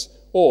stones,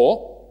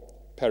 or,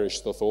 perish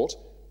the thought,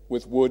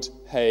 with wood,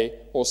 hay,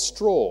 or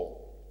straw,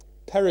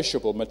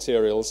 perishable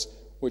materials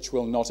which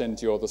will not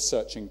endure the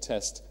searching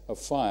test of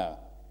fire.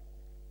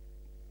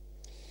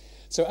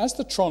 So as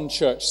the Tron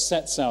Church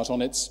sets out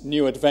on its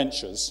new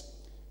adventures,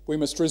 we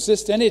must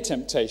resist any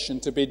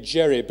temptation to be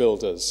jerry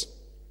builders.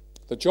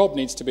 The job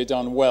needs to be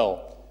done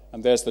well,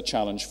 and there's the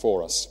challenge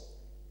for us.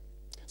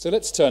 So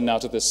let's turn now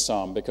to this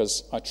psalm,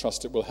 because I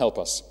trust it will help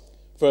us.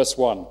 Verse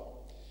 1.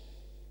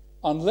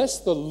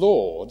 Unless the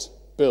Lord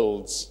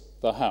builds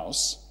the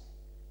house,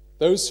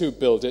 those who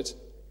build it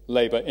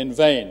labor in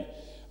vain.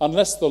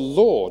 Unless the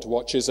Lord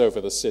watches over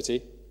the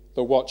city,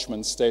 the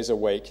watchman stays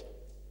awake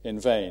in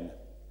vain.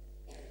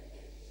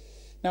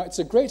 Now, it's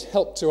a great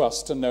help to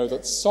us to know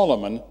that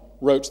Solomon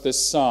wrote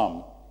this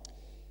psalm.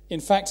 In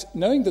fact,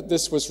 knowing that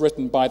this was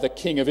written by the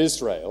king of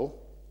Israel,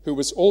 who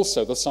was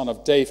also the son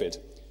of David,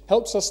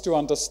 helps us to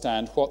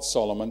understand what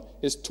Solomon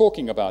is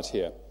talking about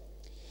here.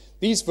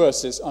 These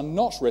verses are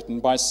not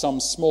written by some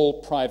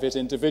small private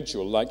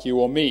individual like you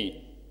or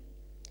me.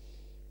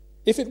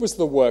 If it was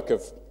the work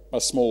of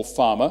a small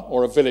farmer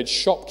or a village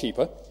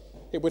shopkeeper,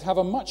 it would have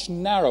a much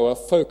narrower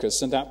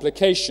focus and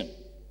application.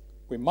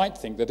 We might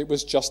think that it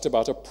was just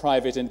about a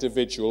private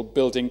individual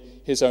building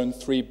his own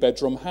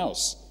 3-bedroom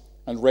house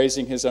and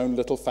raising his own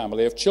little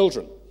family of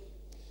children.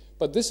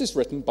 But this is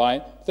written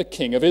by the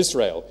king of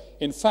Israel,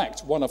 in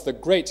fact, one of the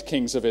great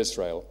kings of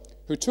Israel,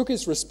 who took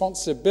his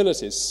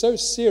responsibilities so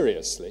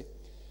seriously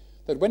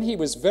that when he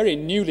was very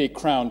newly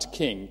crowned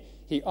king,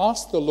 he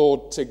asked the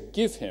Lord to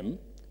give him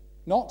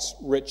not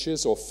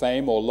riches or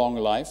fame or long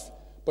life,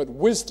 but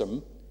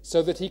wisdom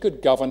so that he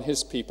could govern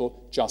his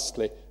people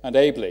justly and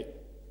ably.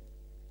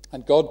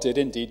 And God did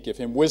indeed give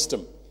him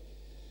wisdom.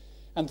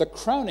 And the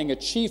crowning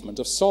achievement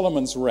of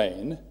Solomon's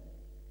reign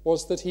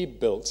was that he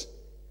built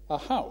a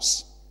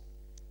house,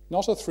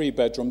 not a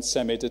 3-bedroom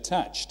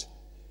semi-detached,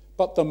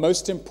 but the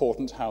most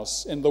important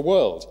house in the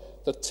world,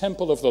 the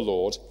temple of the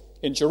Lord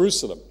in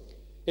Jerusalem.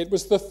 It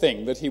was the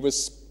thing that he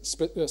was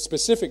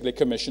specifically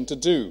commissioned to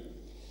do.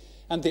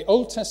 And the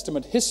Old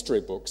Testament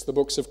history books, the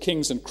books of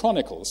Kings and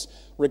Chronicles,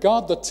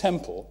 regard the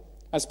temple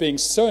as being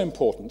so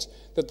important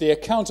that the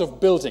account of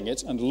building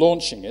it and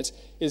launching it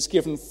is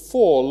given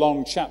 4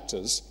 long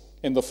chapters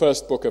in the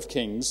first book of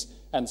Kings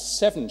and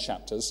 7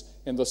 chapters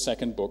in the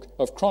second book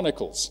of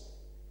Chronicles.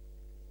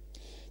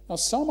 Now,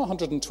 Psalm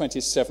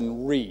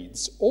 127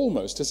 reads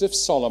almost as if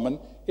Solomon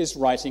is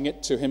writing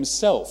it to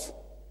himself,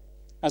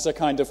 as a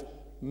kind of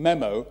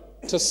memo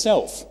to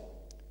self,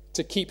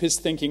 to keep his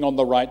thinking on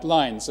the right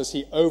lines as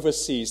he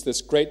oversees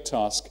this great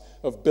task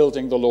of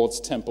building the Lord's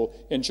temple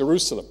in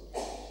Jerusalem.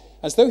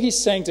 As though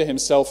he's saying to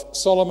himself,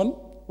 Solomon,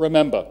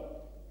 remember,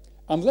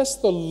 unless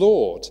the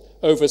Lord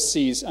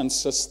oversees and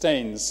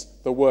sustains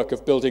the work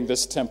of building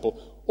this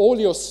temple, all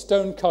your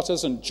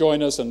stonecutters and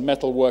joiners and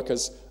metal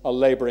workers are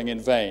laboring in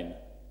vain.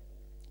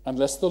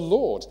 Unless the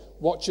Lord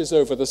watches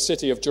over the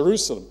city of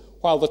Jerusalem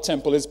while the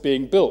temple is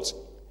being built,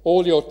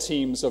 all your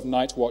teams of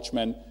night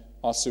watchmen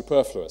are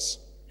superfluous.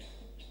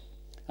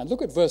 And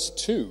look at verse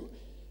 2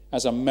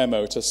 as a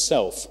memo to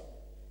self.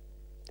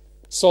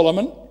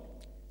 Solomon,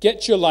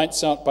 get your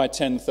lights out by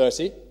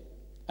 10:30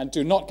 and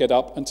do not get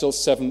up until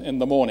 7 in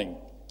the morning.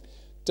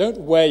 Don't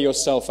wear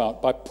yourself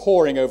out by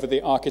poring over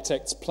the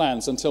architect's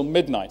plans until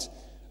midnight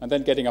and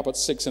then getting up at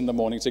 6 in the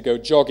morning to go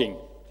jogging.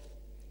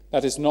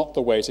 That is not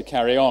the way to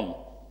carry on.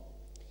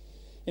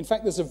 In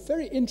fact, there's a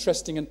very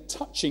interesting and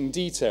touching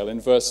detail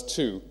in verse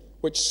 2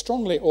 which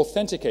strongly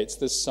authenticates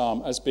this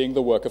psalm as being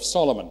the work of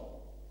Solomon.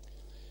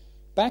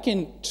 Back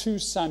in 2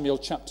 Samuel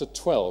chapter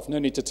 12, no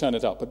need to turn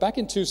it up, but back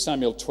in 2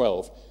 Samuel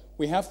 12,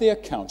 we have the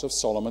account of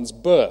Solomon's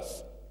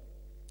birth.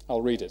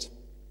 I'll read it.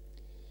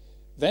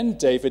 Then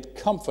David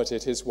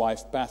comforted his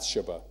wife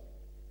Bathsheba.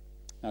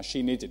 Now,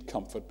 she needed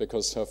comfort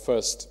because her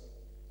first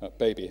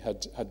baby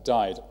had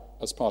died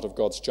as part of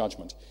God's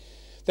judgment.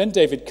 Then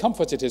David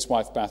comforted his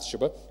wife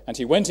Bathsheba, and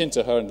he went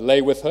into her and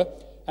lay with her,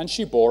 and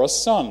she bore a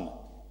son.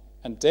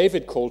 And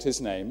David called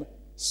his name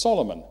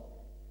Solomon.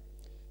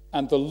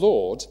 And the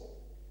Lord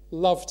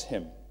loved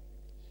him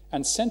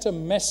and sent a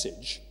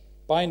message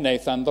by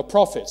Nathan the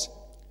prophet.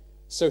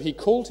 So he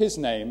called his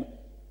name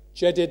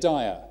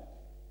Jedidiah,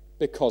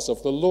 because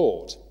of the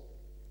Lord.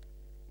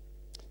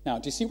 Now,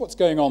 do you see what's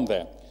going on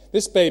there?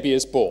 This baby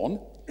is born,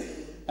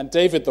 and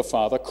David the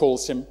father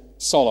calls him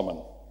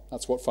Solomon.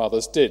 That's what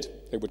fathers did.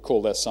 They would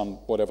call their son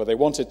whatever they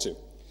wanted to.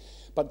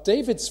 But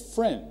David's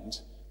friend,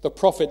 the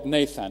prophet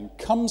Nathan,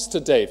 comes to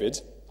David,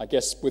 I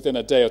guess within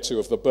a day or two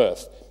of the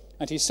birth,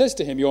 and he says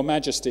to him, Your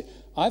Majesty,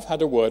 I've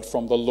had a word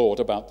from the Lord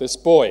about this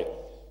boy.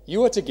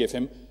 You are to give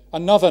him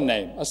another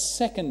name, a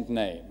second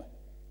name,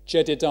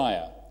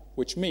 Jedidiah,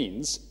 which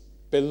means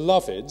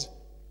beloved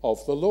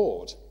of the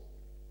Lord.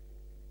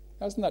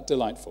 Now, isn't that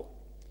delightful?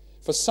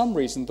 For some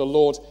reason, the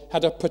Lord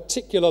had a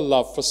particular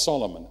love for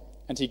Solomon,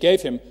 and he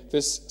gave him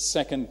this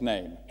second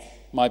name,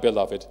 my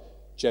beloved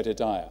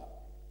Jedidiah.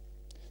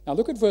 Now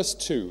look at verse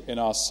 2 in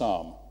our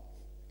psalm.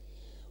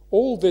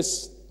 All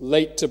this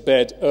late to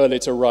bed, early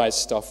to rise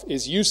stuff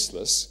is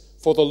useless,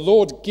 for the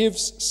Lord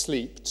gives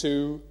sleep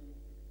to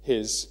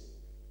his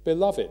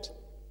beloved.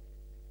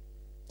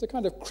 It's a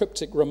kind of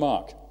cryptic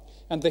remark.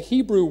 And the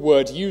Hebrew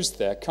word used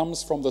there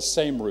comes from the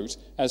same root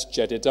as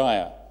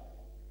Jedidiah.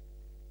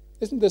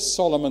 Isn't this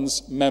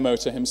Solomon's memo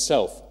to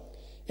himself?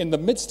 In the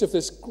midst of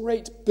this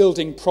great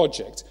building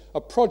project, a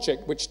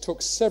project which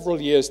took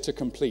several years to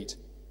complete,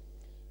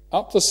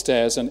 up the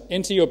stairs and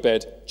into your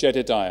bed,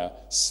 Jedidiah.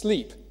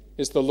 Sleep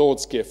is the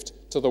Lord's gift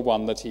to the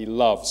one that he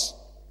loves.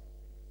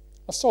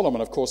 Now,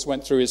 Solomon, of course,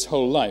 went through his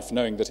whole life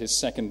knowing that his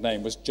second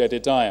name was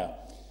Jedidiah,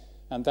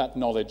 and that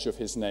knowledge of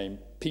his name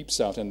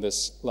peeps out in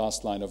this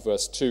last line of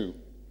verse 2.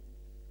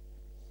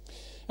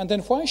 And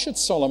then why should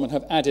Solomon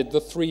have added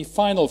the 3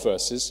 final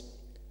verses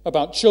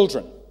about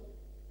children?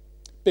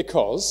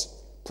 because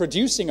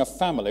producing a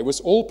family was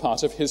all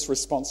part of his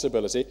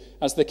responsibility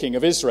as the king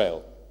of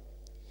Israel.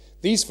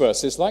 These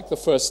verses, like the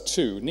first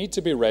two, need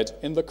to be read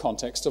in the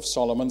context of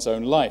Solomon's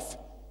own life.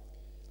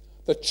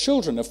 The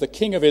children of the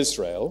king of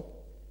Israel,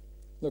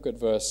 look at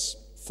verse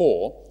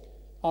 4,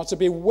 are to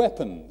be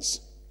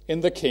weapons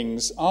in the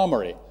king's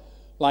armory,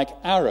 like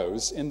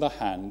arrows in the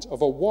hand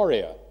of a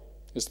warrior,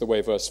 is the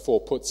way verse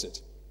 4 puts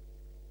it.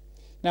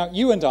 Now,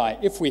 you and I,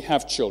 if we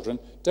have children,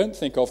 don't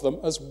think of them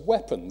as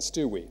weapons,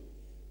 do we?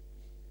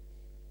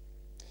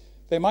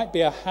 They might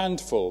be a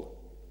handful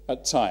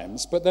at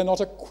times, but they're not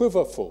a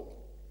quiverful.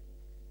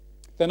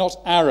 They're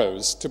not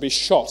arrows to be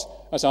shot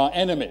at our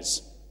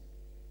enemies.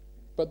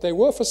 But they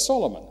were for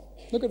Solomon.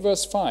 Look at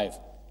verse 5.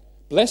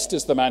 Blessed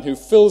is the man who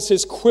fills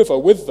his quiver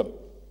with them.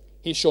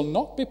 He shall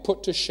not be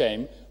put to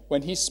shame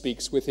when he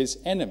speaks with his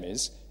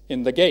enemies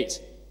in the gate.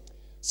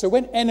 So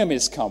when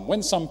enemies come,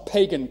 when some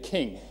pagan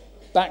king,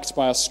 backed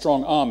by a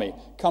strong army,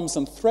 comes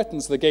and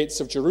threatens the gates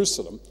of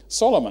Jerusalem,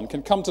 Solomon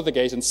can come to the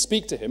gate and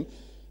speak to him.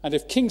 And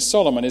if King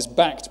Solomon is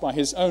backed by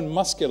his own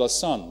muscular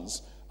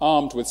sons,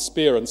 armed with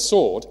spear and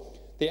sword,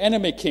 the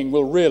enemy king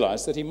will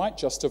realize that he might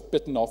just have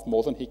bitten off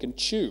more than he can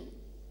chew.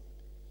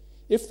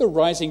 If the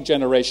rising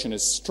generation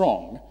is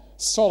strong,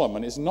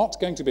 Solomon is not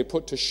going to be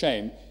put to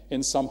shame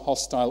in some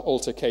hostile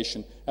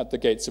altercation at the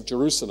gates of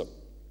Jerusalem.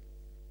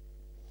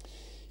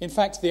 In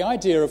fact, the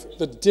idea of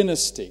the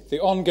dynasty,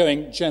 the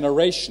ongoing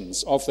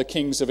generations of the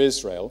kings of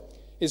Israel,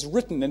 is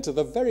written into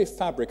the very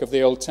fabric of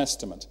the Old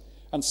Testament,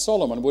 and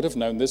Solomon would have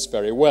known this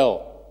very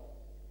well.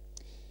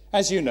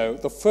 As you know,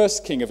 the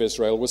first king of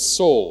Israel was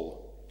Saul.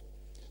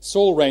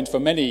 Saul reigned for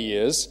many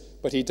years,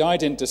 but he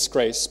died in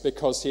disgrace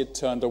because he had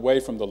turned away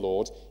from the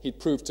Lord. He'd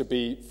proved to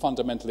be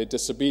fundamentally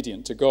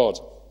disobedient to God.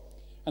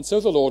 And so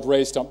the Lord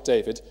raised up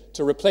David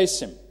to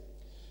replace him.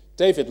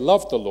 David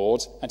loved the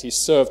Lord, and he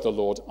served the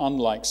Lord,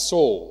 unlike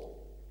Saul.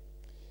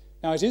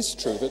 Now, it is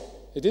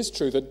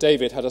true that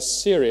David had a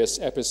serious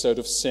episode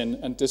of sin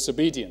and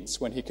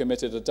disobedience when he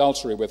committed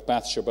adultery with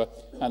Bathsheba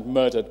and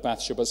murdered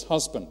Bathsheba's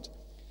husband.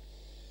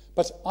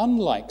 But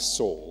unlike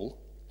Saul,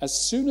 as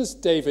soon as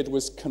David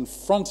was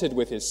confronted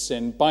with his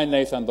sin by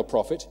Nathan the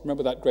prophet,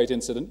 remember that great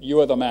incident,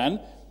 you are the man,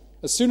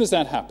 as soon as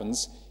that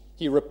happens,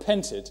 he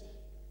repented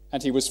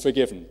and he was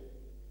forgiven.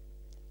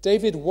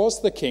 David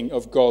was the king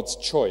of God's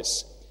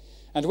choice.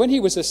 And when he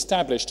was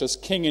established as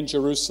king in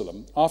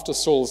Jerusalem after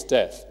Saul's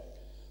death,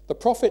 the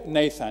prophet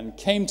Nathan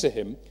came to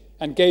him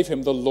and gave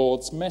him the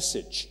Lord's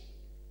message.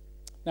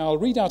 Now, I'll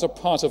read out a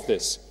part of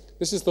this.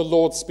 This is the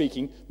Lord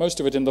speaking, most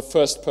of it in the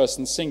first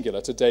person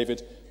singular, to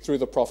David through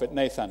the prophet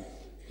Nathan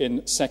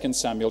in 2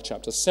 Samuel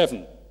chapter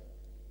 7.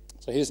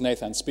 So here's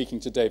Nathan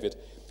speaking to David.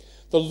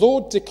 The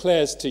Lord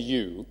declares to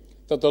you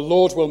that the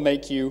Lord will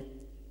make you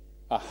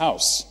a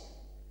house.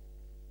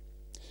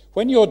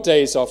 When your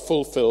days are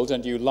fulfilled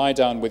and you lie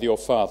down with your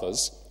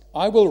fathers,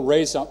 I will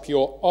raise up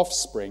your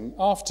offspring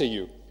after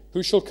you,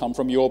 who shall come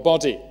from your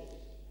body,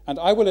 and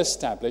I will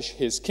establish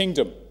his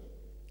kingdom.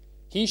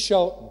 He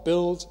shall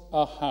build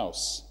a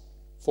house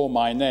for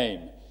my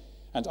name,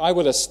 and I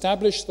will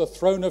establish the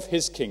throne of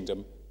his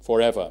kingdom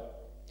forever.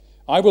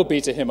 I will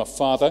be to him a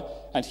father,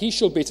 and he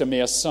shall be to me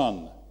a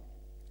son.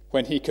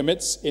 When he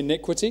commits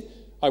iniquity,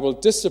 I will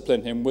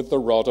discipline him with the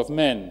rod of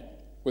men,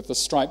 with the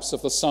stripes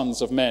of the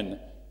sons of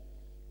men.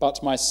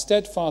 But my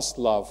steadfast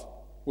love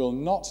will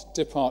not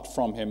depart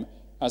from him,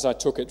 as I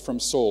took it from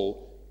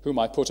Saul, whom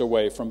I put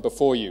away from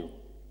before you.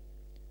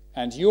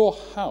 And your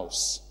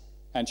house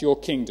and your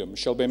kingdom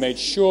shall be made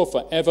sure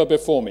forever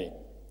before me.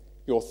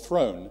 Your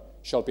throne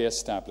shall be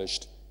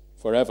established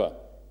forever.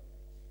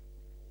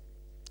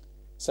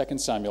 2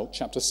 Samuel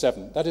chapter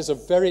 7. That is a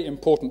very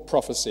important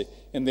prophecy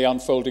in the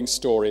unfolding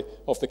story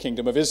of the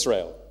kingdom of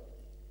Israel.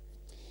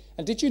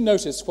 And did you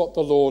notice what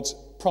the Lord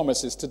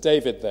promises to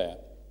David there?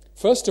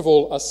 First of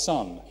all, a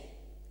son,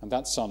 and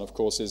that son, of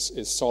course,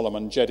 is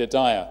Solomon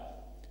Jedediah,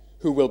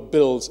 who will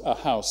build a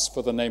house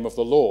for the name of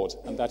the Lord,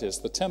 and that is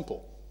the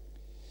temple.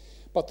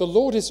 But the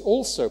Lord is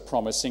also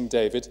promising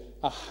David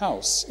a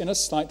house in a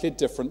slightly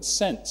different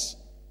sense,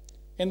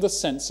 in the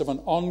sense of an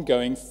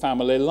ongoing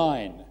family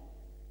line.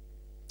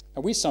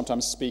 And we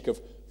sometimes speak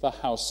of the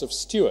House of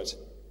Stuart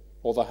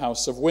or the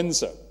House of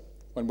Windsor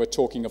when we're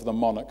talking of the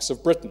monarchs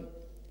of Britain,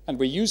 and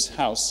we use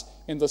house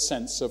in the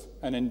sense of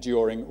an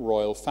enduring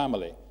royal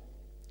family.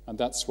 And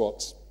that's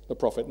what the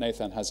prophet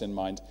Nathan has in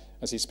mind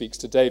as he speaks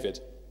to David.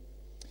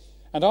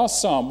 And our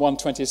Psalm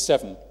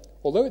 127,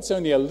 although it's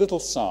only a little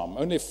psalm,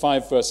 only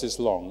 5 verses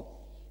long,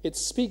 it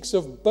speaks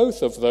of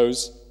both of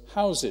those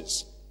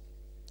houses.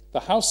 The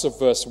house of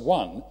verse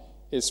 1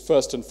 is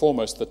first and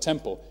foremost the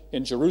temple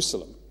in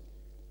Jerusalem.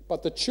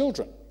 But the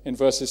children in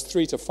verses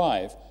 3 to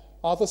 5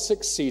 are the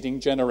succeeding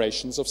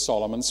generations of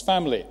Solomon's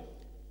family,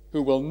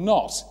 who will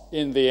not,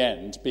 in the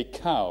end, be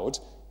cowed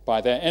by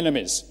their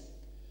enemies.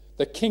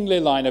 The kingly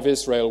line of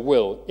Israel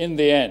will, in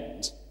the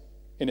end,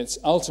 in its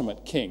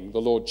ultimate king, the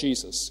Lord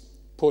Jesus,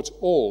 put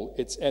all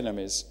its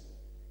enemies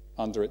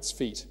under its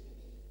feet.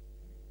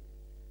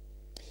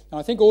 Now,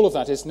 I think all of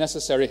that is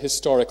necessary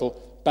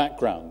historical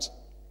background.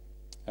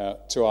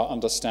 to our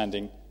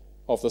understanding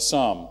of the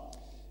psalm.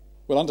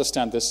 We'll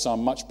understand this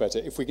psalm much better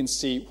if we can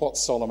see what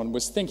Solomon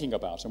was thinking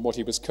about and what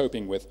he was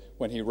coping with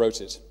when he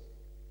wrote it.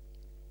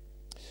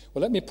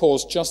 Well, let me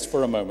pause just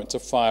for a moment to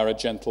fire a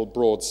gentle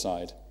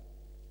broadside.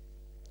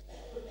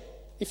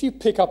 If you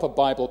pick up a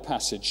Bible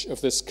passage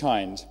of this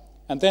kind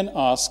and then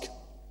ask,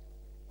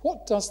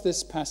 what does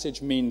this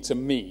passage mean to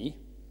me?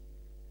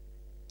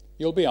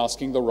 You'll be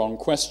asking the wrong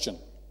question.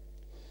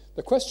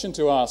 The question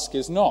to ask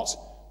is not,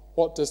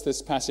 what does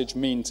this passage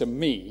mean to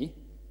me,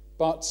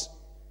 but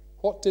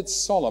what did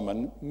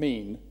Solomon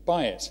mean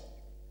by it?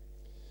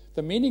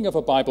 The meaning of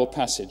a Bible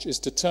passage is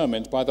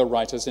determined by the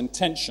writer's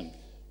intention,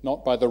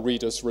 not by the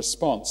reader's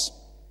response.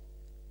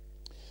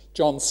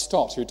 John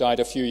Stott, who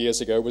died a few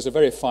years ago, was a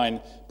very fine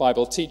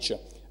Bible teacher,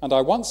 and I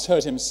once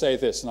heard him say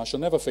this, and I shall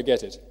never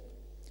forget it.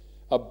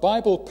 A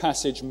Bible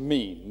passage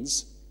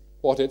means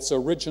what its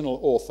original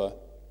author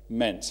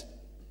meant.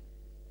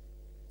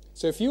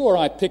 So if you or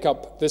I pick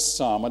up this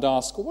psalm and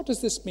ask, what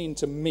does this mean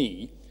to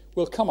me?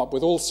 We'll come up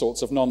with all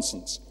sorts of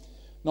nonsense.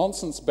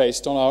 Nonsense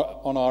based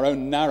on our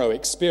own narrow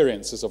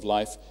experiences of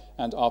life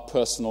and our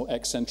personal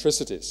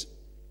eccentricities.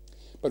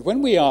 But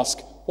when we ask,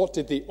 what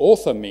did the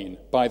author mean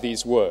by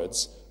these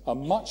words, a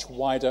much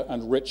wider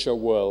and richer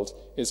world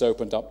is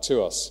opened up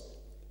to us.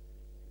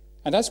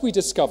 And as we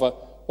discover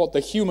what the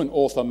human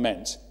author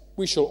meant,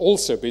 we shall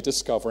also be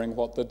discovering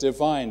what the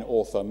divine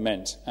author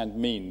meant and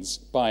means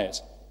by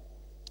it.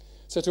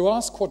 So to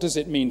ask, what does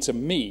it mean to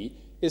me,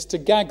 is to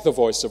gag the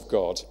voice of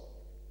God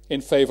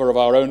in favor of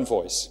our own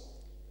voice.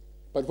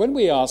 But when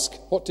we ask,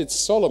 what did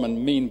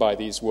Solomon mean by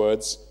these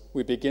words,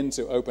 we begin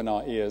to open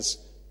our ears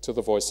to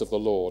the voice of the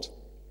Lord.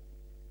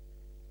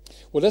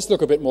 Well, let's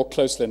look a bit more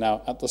closely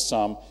now at the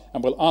psalm,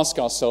 and we'll ask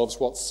ourselves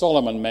what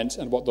Solomon meant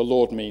and what the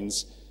Lord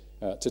means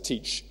to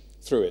teach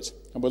through it.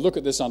 And we'll look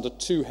at this under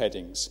two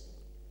headings.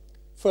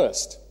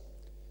 First,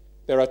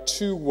 there are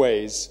two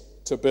ways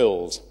to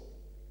build.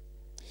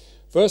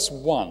 Verse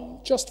 1,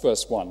 just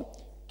verse 1,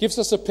 gives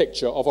us a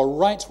picture of a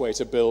right way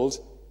to build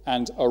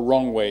and a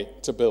wrong way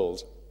to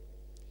build.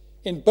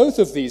 In both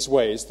of these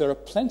ways, there are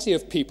plenty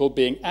of people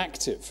being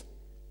active.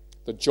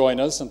 The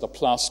joiners and the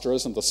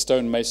plasterers and the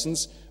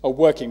stonemasons are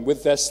working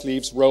with their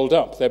sleeves rolled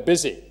up. They're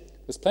busy.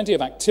 There's plenty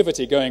of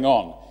activity going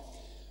on.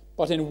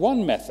 But in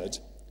one method,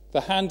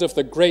 the hand of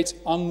the great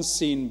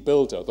unseen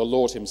builder, the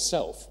Lord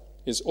himself,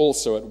 is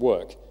also at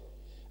work.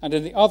 And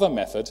in the other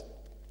method,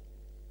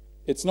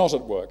 it's not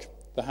at work,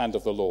 the hand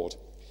of the Lord.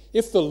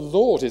 If the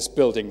Lord is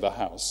building the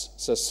house,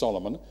 says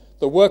Solomon,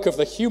 the work of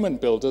the human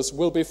builders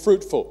will be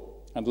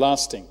fruitful and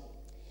lasting.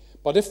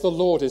 But if the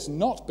Lord is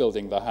not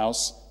building the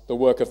house, the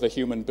work of the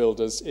human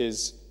builders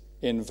is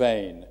in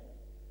vain.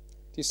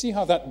 Do you see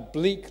how that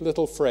bleak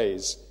little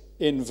phrase,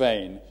 in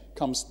vain,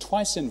 comes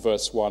twice in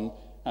verse 1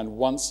 and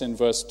once in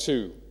verse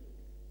 2?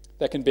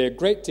 There can be a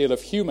great deal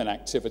of human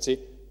activity,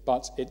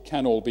 but it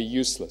can all be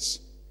useless.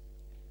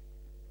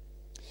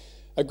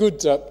 A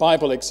good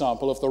Bible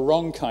example of the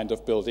wrong kind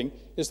of building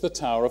is the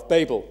Tower of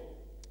Babel.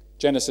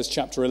 Genesis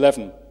chapter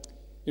 11.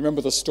 You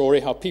remember the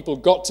story, how people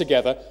got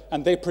together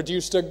and they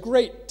produced a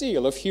great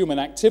deal of human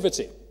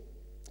activity.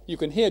 You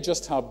can hear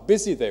just how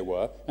busy they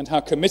were and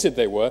how committed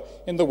they were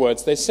in the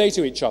words they say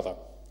to each other.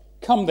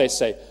 Come, they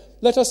say,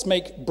 let us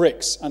make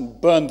bricks and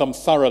burn them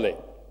thoroughly.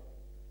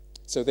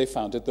 So they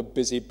founded the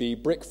Busy Bee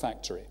Brick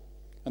Factory,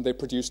 and they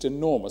produced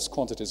enormous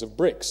quantities of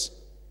bricks.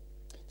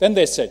 Then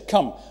they said,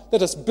 come,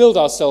 let us build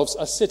ourselves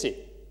a city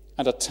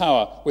and a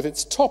tower with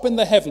its top in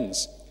the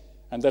heavens,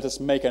 and let us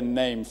make a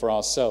name for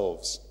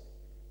ourselves.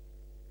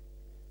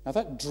 Now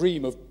that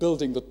dream of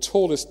building the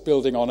tallest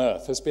building on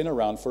earth has been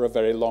around for a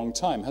very long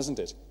time, hasn't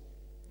it?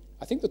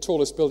 I think the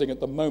tallest building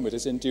at the moment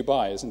is in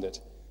Dubai, isn't it?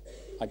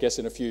 I guess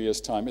in a few years'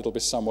 time it'll be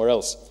somewhere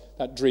else.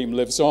 That dream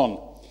lives on.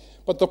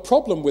 But the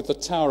problem with the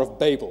Tower of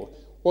Babel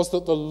was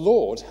that the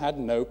Lord had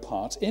no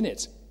part in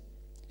it.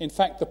 In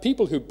fact, the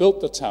people who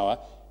built the tower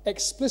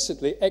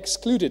explicitly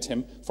excluded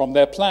him from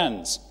their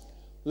plans.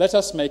 Let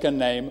us make a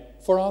name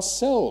for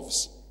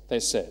ourselves, they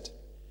said.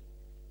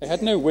 They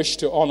had no wish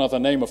to honor the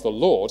name of the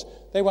Lord.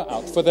 They were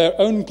out for their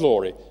own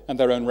glory and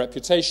their own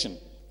reputation.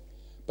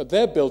 But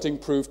their building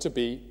proved to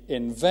be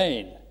in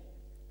vain,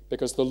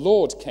 because the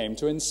Lord came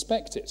to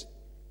inspect it,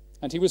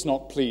 and he was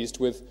not pleased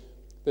with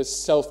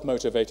this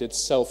self-motivated,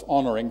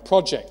 self-honoring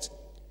project.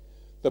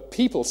 The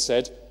people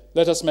said,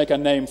 let us make a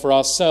name for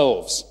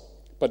ourselves.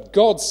 But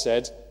God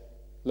said,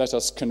 let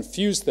us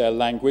confuse their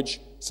language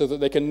so that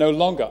they can no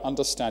longer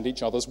understand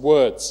each other's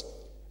words.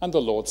 And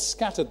the Lord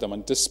scattered them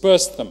and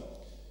dispersed them,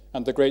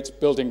 and the great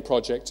building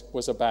project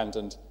was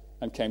abandoned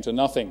and came to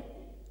nothing.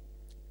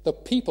 The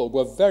people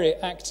were very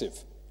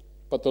active,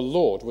 but the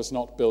Lord was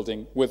not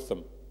building with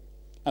them.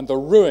 And the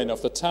ruin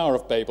of the Tower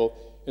of Babel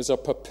is a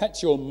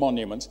perpetual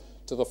monument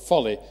to the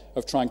folly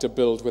of trying to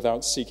build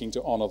without seeking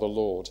to honor the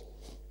Lord.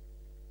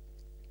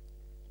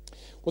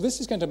 Well,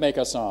 this is going to make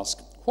us ask,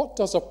 what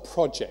does a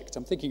project,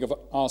 I'm thinking of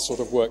our sort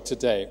of work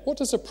today, what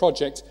does a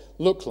project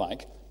look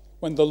like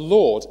when the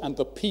Lord and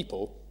the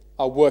people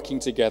are working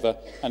together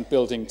and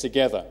building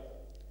together?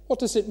 What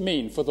does it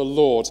mean for the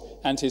Lord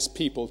and his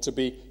people to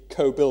be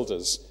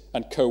co-builders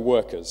and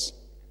co-workers?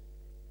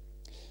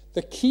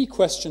 The key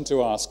question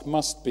to ask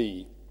must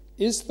be,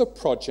 is the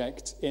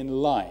project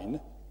in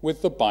line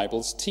with the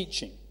Bible's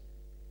teaching?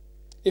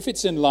 If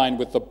it's in line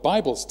with the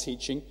Bible's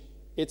teaching,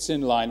 it's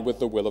in line with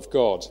the will of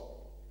God.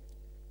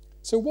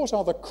 So what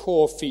are the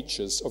core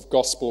features of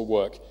gospel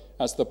work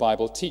as the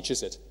Bible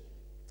teaches it?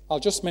 I'll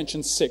just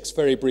mention 6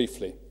 very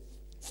briefly.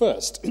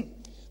 First,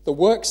 the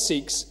work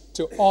seeks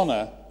to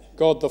honour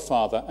God the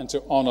Father and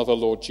to honour the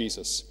Lord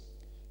Jesus.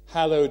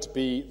 Hallowed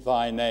be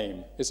thy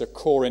name is a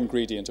core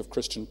ingredient of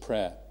Christian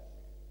prayer.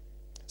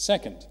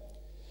 Second,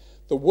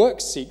 the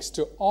work seeks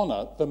to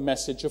honour the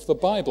message of the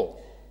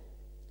Bible.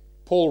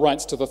 Paul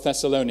writes to the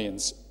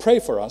Thessalonians, "Pray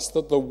for us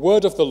that the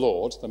word of the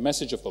Lord, the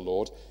message of the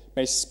Lord,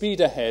 may speed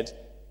ahead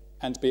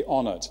and be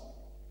honoured."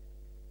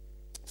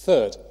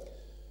 Third,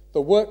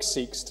 the work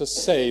seeks to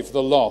save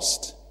the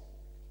lost.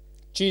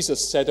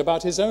 Jesus said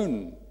about his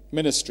own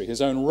ministry,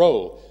 his own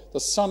role, the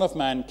Son of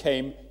Man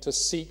came to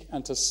seek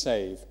and to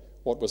save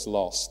what was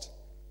lost.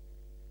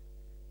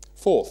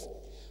 Fourth,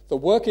 the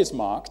work is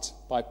marked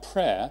by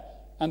prayer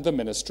and the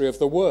ministry of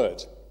the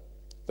word.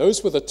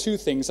 Those were the 2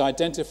 things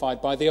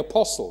identified by the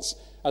apostles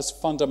as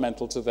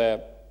fundamental to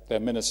their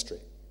ministry.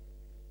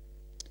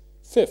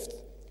 Fifth,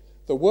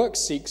 the work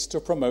seeks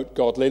to promote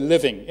godly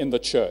living in the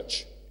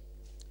church.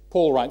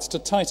 Paul writes to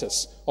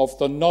Titus of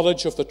the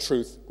knowledge of the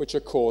truth which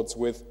accords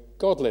with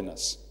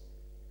godliness.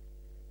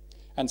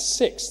 And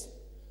sixth,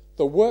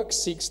 the work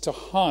seeks to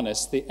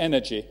harness the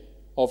energy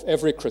of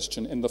every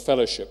Christian in the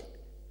fellowship.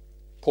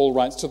 Paul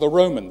writes to the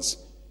Romans,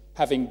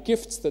 "Having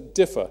gifts that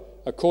differ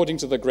according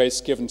to the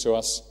grace given to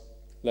us,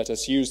 let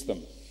us use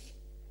them."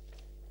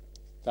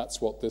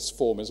 That's what this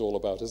form is all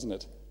about, isn't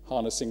it?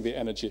 Harnessing the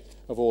energy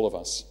of all of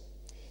us.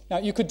 Now,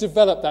 you could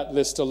develop that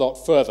list a lot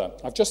further.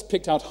 I've just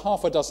picked out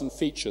half a dozen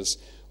features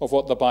of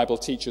what the Bible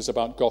teaches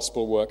about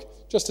gospel work,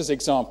 just as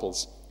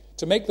examples,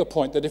 to make the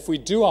point that if we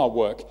do our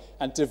work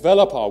and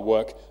develop our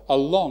work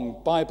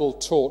along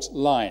Bible-taught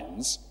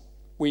lines,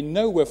 we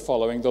know we're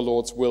following the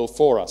Lord's will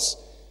for us,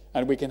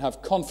 and we can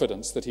have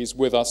confidence that he's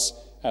with us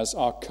as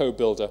our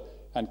co-builder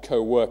and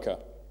co-worker.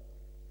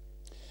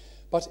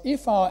 But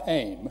if our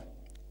aim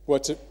were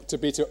to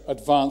be to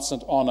advance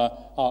and honour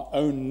our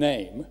own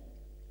name,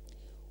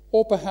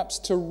 or perhaps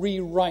to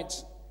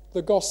rewrite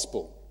the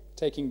gospel,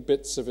 taking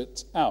bits of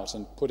it out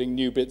and putting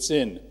new bits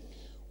in,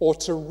 or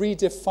to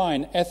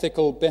redefine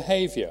ethical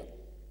behaviour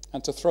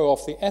and to throw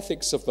off the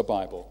ethics of the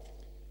Bible,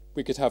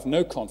 we could have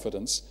no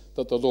confidence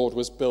that the Lord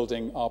was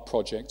building our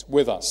project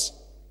with us.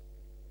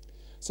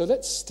 So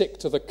let's stick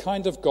to the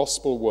kind of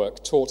gospel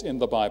work taught in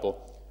the Bible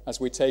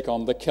as we take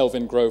on the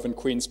Kelvin Grove and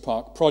Queen's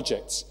Park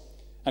projects,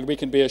 and we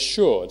can be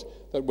assured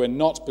that we're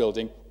not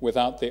building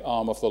without the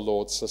arm of the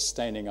Lord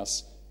sustaining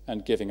us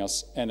and giving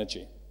us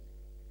energy.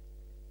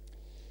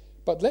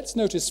 But let's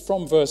notice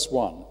from verse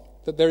 1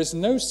 that there is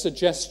no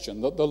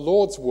suggestion that the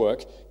Lord's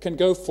work can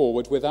go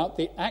forward without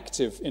the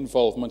active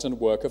involvement and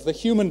work of the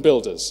human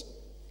builders.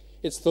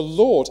 It's the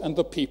Lord and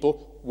the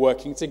people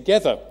working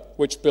together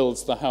which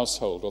builds the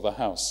household or the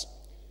house.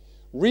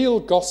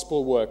 Real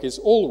gospel work is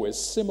always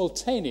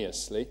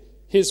simultaneously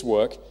his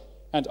work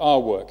and our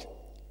work.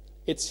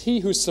 It's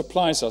he who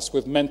supplies us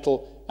with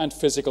mental and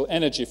physical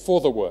energy for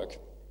the work.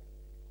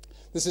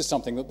 This is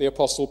something that the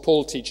Apostle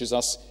Paul teaches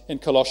us in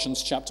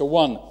Colossians chapter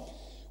 1,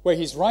 where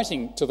he's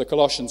writing to the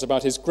Colossians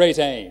about his great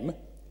aim,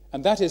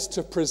 and that is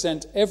to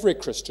present every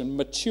Christian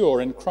mature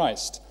in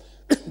Christ.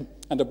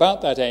 And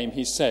about that aim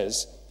he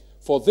says,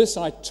 "For this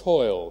I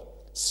toil,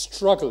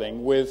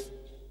 struggling with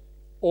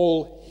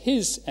all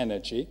his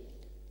energy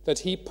that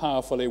he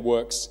powerfully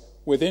works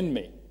within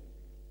me."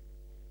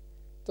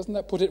 Doesn't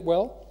that put it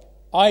well?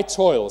 I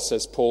toil,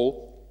 says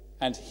Paul,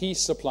 and he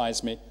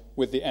supplies me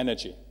with the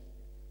energy.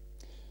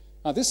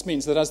 Now this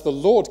means that as the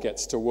Lord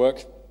gets to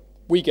work,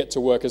 we get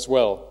to work as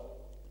well.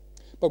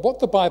 But what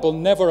the Bible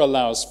never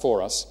allows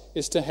for us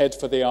is to head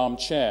for the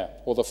armchair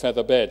or the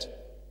feather bed,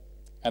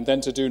 and then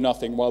to do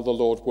nothing while the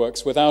Lord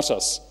works without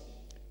us.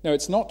 No,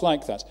 it's not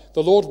like that.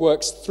 The Lord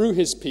works through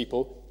his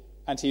people,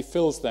 and he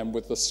fills them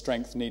with the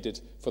strength needed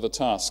for the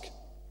task.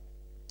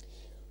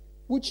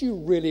 Would you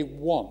really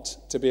want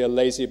to be a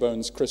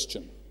lazy-bones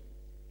Christian?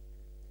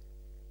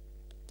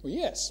 Well,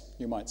 yes,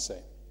 you might say.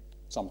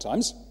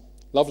 Sometimes.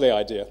 Lovely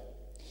idea.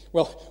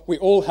 Well, we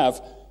all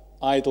have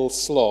idle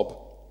slob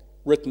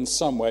written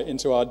somewhere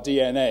into our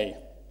DNA.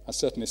 I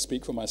certainly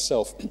speak for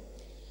myself.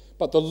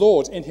 But the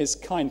Lord, in his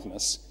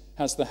kindness,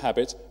 has the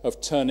habit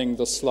of turning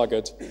the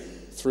sluggard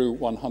through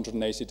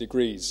 180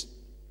 degrees.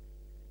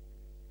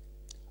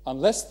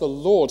 Unless the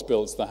Lord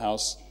builds the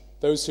house,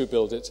 those who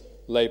build it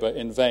labour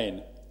in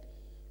vain.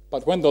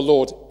 But when the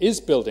Lord is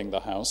building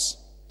the house,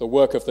 the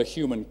work of the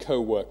human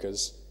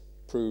co-workers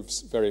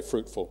proves very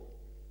fruitful.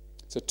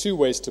 So 2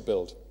 ways to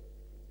build.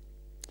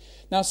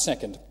 Now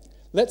second,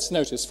 let's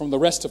notice from the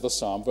rest of the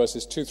psalm,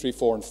 verses 2, 3,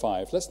 4, and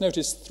 5, let's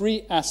notice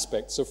 3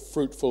 aspects of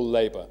fruitful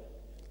labour.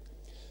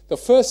 The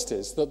first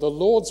is that the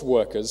Lord's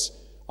workers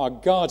are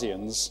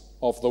guardians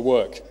of the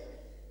work.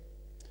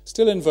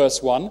 Still in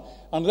verse 1,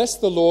 unless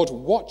the Lord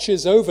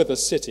watches over the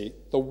city,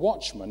 the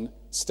watchman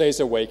stays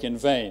awake in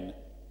vain.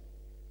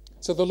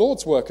 So the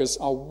Lord's workers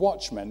are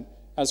watchmen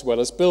as well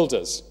as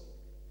builders.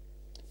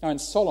 Now in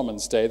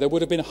Solomon's day, there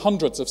would have been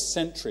hundreds of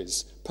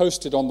sentries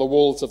posted on the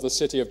walls of the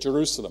city of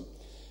Jerusalem,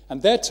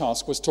 and their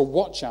task was to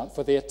watch out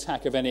for the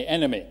attack of any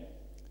enemy.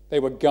 They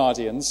were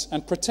guardians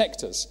and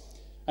protectors,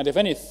 and if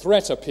any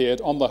threat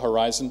appeared on the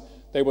horizon,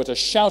 they were to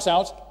shout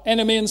out,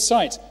 "Enemy in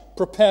sight,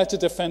 prepare to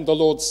defend the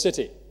Lord's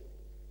city."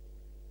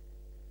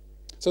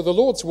 So the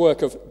Lord's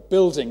work of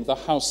building the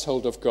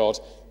household of God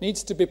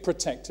needs to be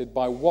protected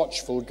by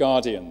watchful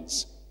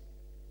guardians.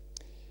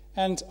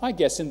 And I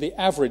guess in the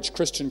average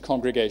Christian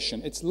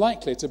congregation, it's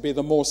likely to be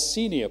the more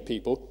senior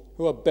people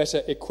who are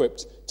better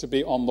equipped to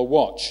be on the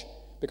watch,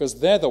 because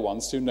they're the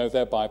ones who know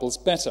their Bibles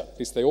better, at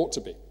least they ought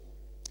to be.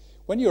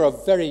 When you're a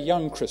very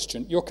young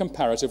Christian, you're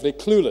comparatively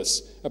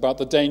clueless about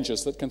the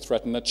dangers that can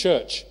threaten a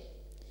church.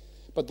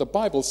 But the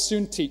Bible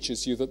soon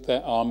teaches you that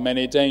there are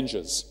many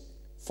dangers.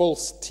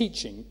 False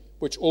teaching,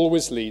 which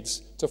always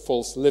leads to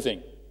false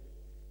living.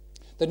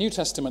 The New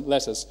Testament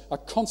letters are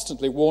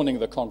constantly warning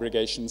the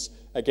congregations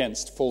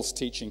against false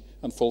teaching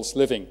and false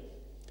living.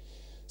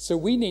 So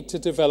we need to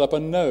develop a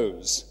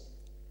nose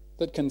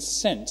that can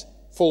scent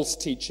false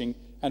teaching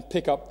and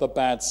pick up the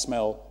bad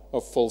smell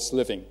of false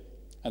living.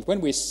 And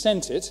when we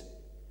scent it,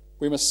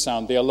 we must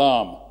sound the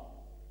alarm.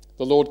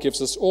 The Lord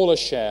gives us all a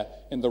share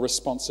in the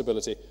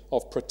responsibility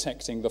of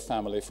protecting the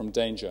family from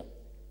danger.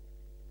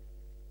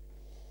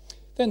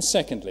 Then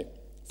secondly,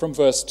 from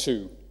verse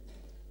 2,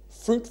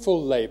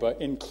 fruitful labour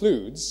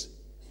includes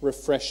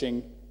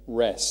refreshing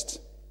rest.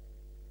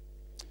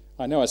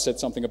 I know I said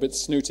something a bit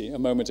snooty a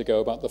moment ago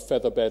about the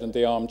feather bed and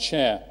the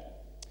armchair.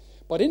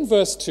 But in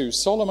verse 2,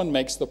 Solomon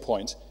makes the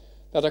point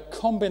that a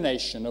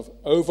combination of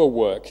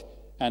overwork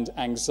and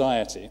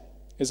anxiety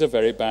is a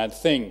very bad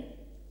thing.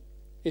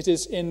 It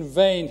is in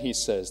vain, he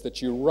says,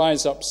 that you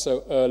rise up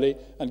so early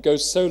and go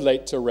so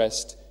late to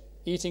rest,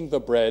 eating the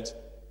bread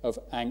of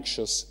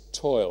anxious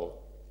toil.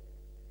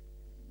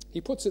 He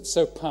puts it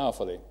so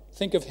powerfully.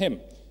 Think of him.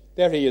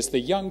 There he is, the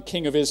young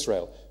king of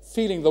Israel,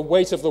 feeling the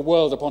weight of the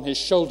world upon his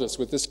shoulders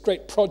with this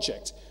great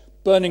project,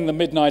 burning the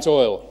midnight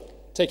oil,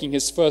 taking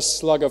his first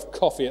slug of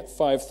coffee at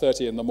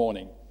 5:30 in the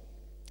morning.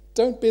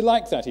 Don't be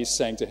like that, he's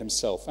saying to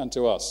himself and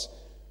to us,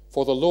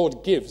 for the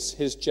Lord gives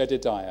his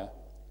Jedediah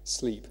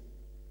sleep.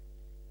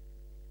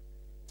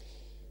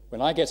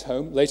 When I get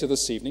home later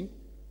this evening,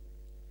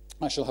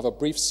 I shall have a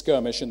brief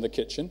skirmish in the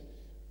kitchen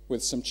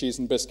with some cheese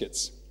and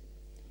biscuits.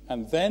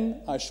 And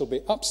then I shall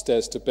be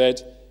upstairs to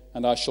bed,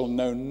 and I shall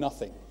know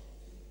nothing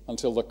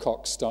until the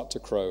cocks start to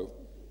crow.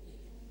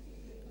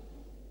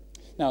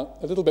 Now,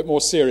 a little bit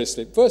more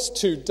seriously, verse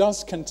 2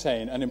 does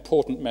contain an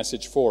important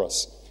message for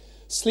us.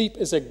 Sleep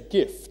is a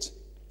gift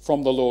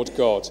from the Lord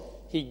God.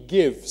 He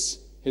gives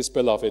his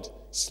beloved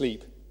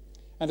sleep.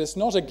 And it's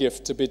not a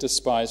gift to be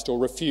despised or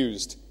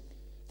refused.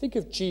 Think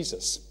of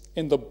Jesus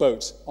in the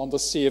boat on the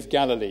Sea of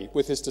Galilee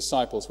with his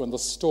disciples when the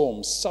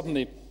storm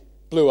suddenly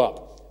blew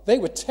up. They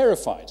were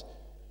terrified.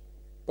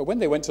 But when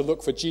they went to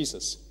look for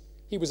Jesus,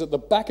 he was at the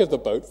back of the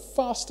boat,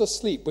 fast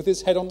asleep with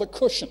his head on the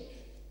cushion.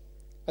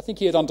 I think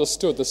he had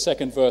understood the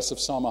second verse of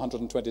Psalm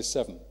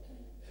 127.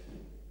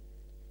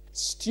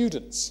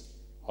 Students,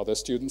 are there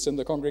students in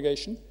the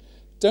congregation?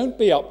 Don't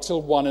be up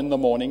till 1 in the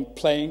morning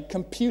playing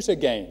computer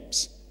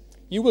games.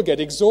 You will get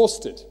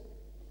exhausted.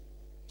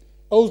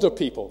 Older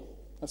people,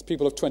 that's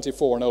people of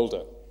 24 and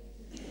older.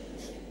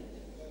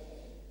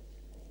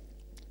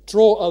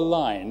 Draw a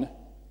line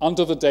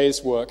under the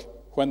day's work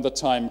when the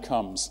time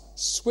comes.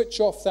 Switch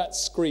off that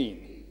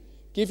screen.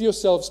 Give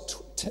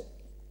yourselves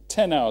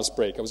 10 hours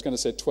break. I was going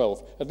to say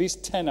 12. At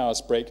least 10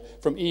 hours break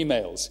from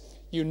emails.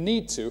 You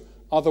need to,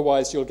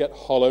 otherwise you'll get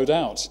hollowed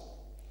out.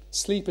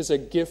 Sleep is a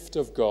gift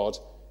of God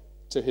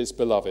to his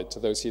beloved, to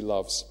those he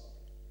loves.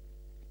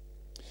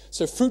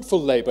 So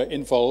fruitful labour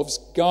involves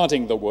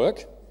guarding the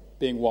work,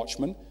 being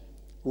watchmen,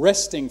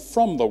 resting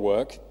from the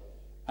work,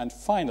 and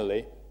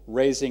finally,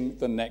 raising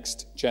the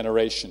next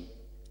generation.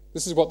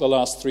 This is what the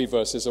last 3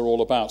 verses are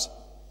all about.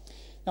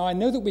 Now, I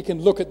know that we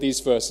can look at these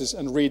verses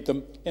and read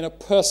them in a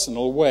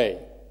personal way,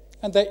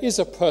 and there is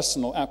a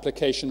personal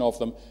application of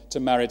them to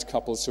married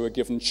couples who are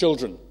given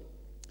children.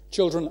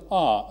 Children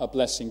are a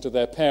blessing to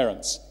their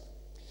parents.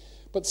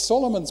 But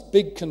Solomon's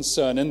big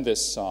concern in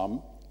this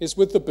psalm is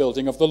with the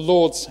building of the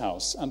Lord's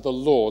house and the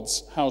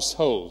Lord's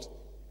household.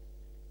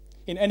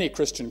 In any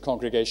Christian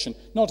congregation,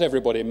 not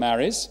everybody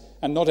marries,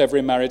 and not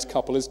every married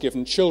couple is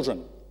given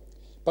children.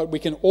 But we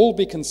can all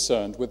be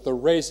concerned with the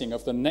raising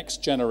of the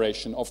next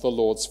generation of the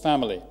Lord's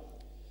family,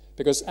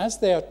 because as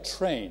they are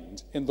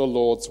trained in the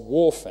Lord's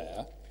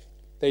warfare,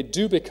 they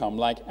do become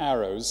like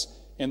arrows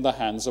in the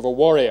hands of a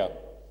warrior.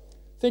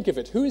 Think of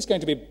it, who is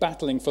going to be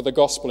battling for the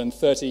gospel in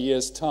 30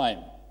 years' time?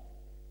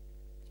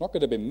 Not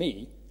going to be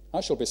me.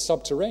 I shall be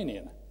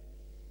subterranean,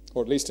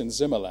 or at least in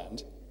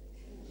Zimmerland.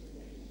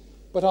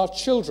 But our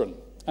children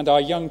and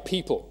our young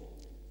people,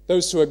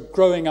 those who are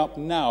growing up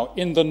now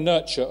in the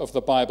nurture of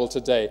the Bible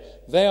today,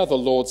 they are the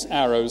Lord's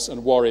arrows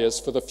and warriors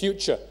for the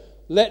future.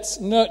 Let's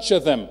nurture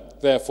them,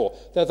 therefore.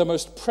 They're the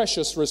most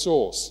precious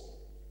resource.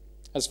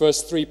 As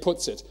verse 3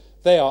 puts it,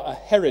 they are a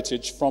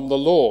heritage from the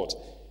Lord,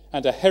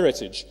 and a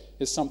heritage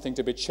is something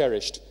to be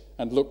cherished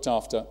and looked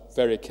after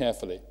very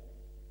carefully.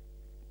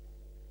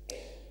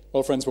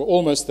 Well, friends, we're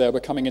almost there.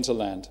 We're coming into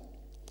land.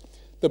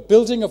 The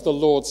building of the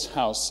Lord's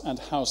house and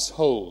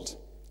household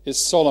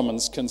is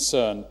Solomon's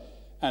concern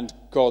and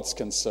God's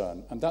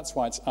concern, and that's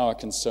why it's our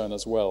concern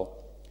as well.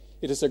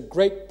 It is a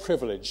great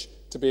privilege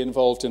to be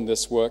involved in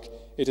this work.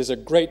 It is a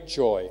great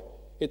joy.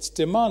 It's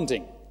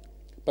demanding,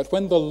 but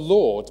when the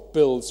Lord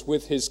builds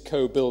with his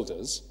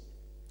co-builders,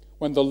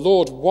 when the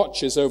Lord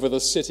watches over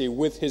the city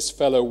with his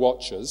fellow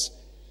watchers,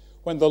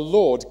 when the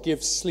Lord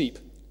gives sleep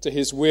to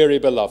his weary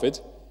beloved,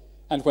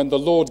 and when the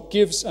Lord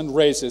gives and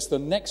raises the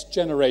next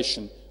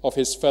generation of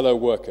his fellow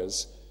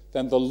workers,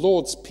 then the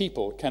Lord's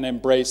people can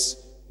embrace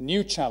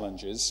new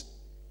challenges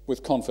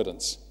with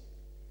confidence.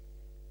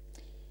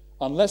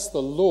 Unless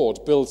the Lord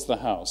builds the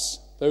house,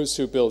 those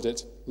who build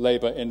it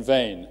labor in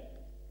vain.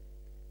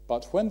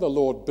 But when the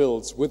Lord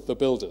builds with the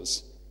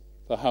builders,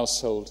 the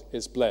household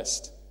is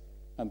blessed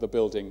and the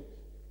building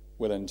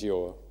will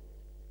endure.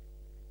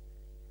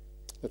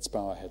 Let's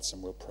bow our heads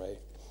and we'll pray.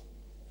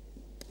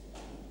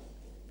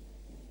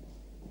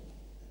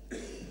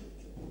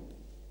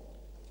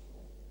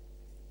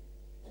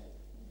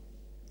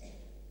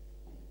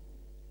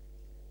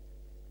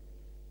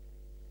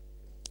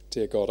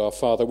 Dear God, our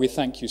Father, we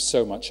thank you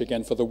so much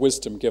again for the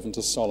wisdom given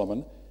to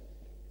Solomon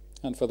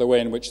and for the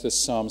way in which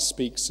this psalm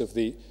speaks of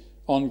the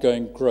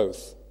ongoing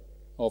growth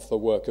of the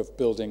work of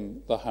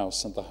building the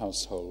house and the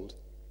household.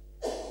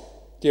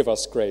 Give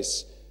us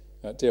grace,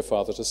 dear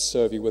Father, to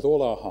serve you with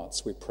all our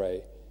hearts, we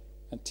pray,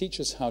 and teach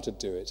us how to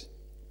do it.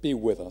 Be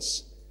with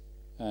us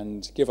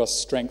and give us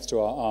strength to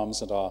our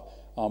arms and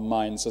our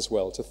minds as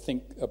well to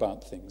think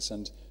about things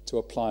and to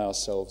apply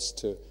ourselves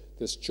to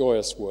this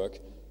joyous work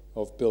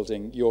of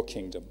building your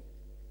kingdom.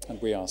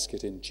 And we ask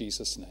it in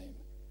Jesus' name.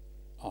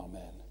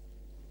 Amen.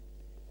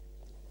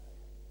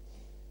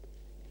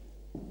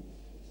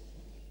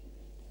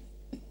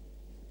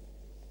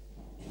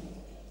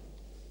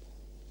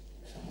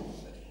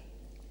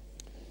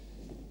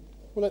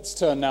 Well, let's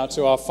turn now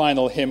to our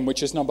final hymn,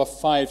 which is number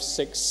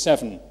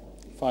 567.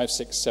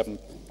 567.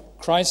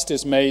 Christ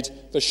is made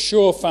the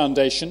sure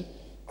foundation,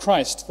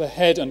 Christ the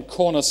head and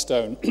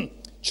cornerstone,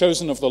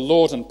 chosen of the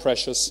Lord and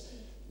precious,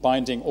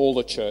 binding all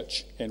the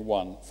church in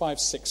one.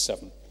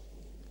 567.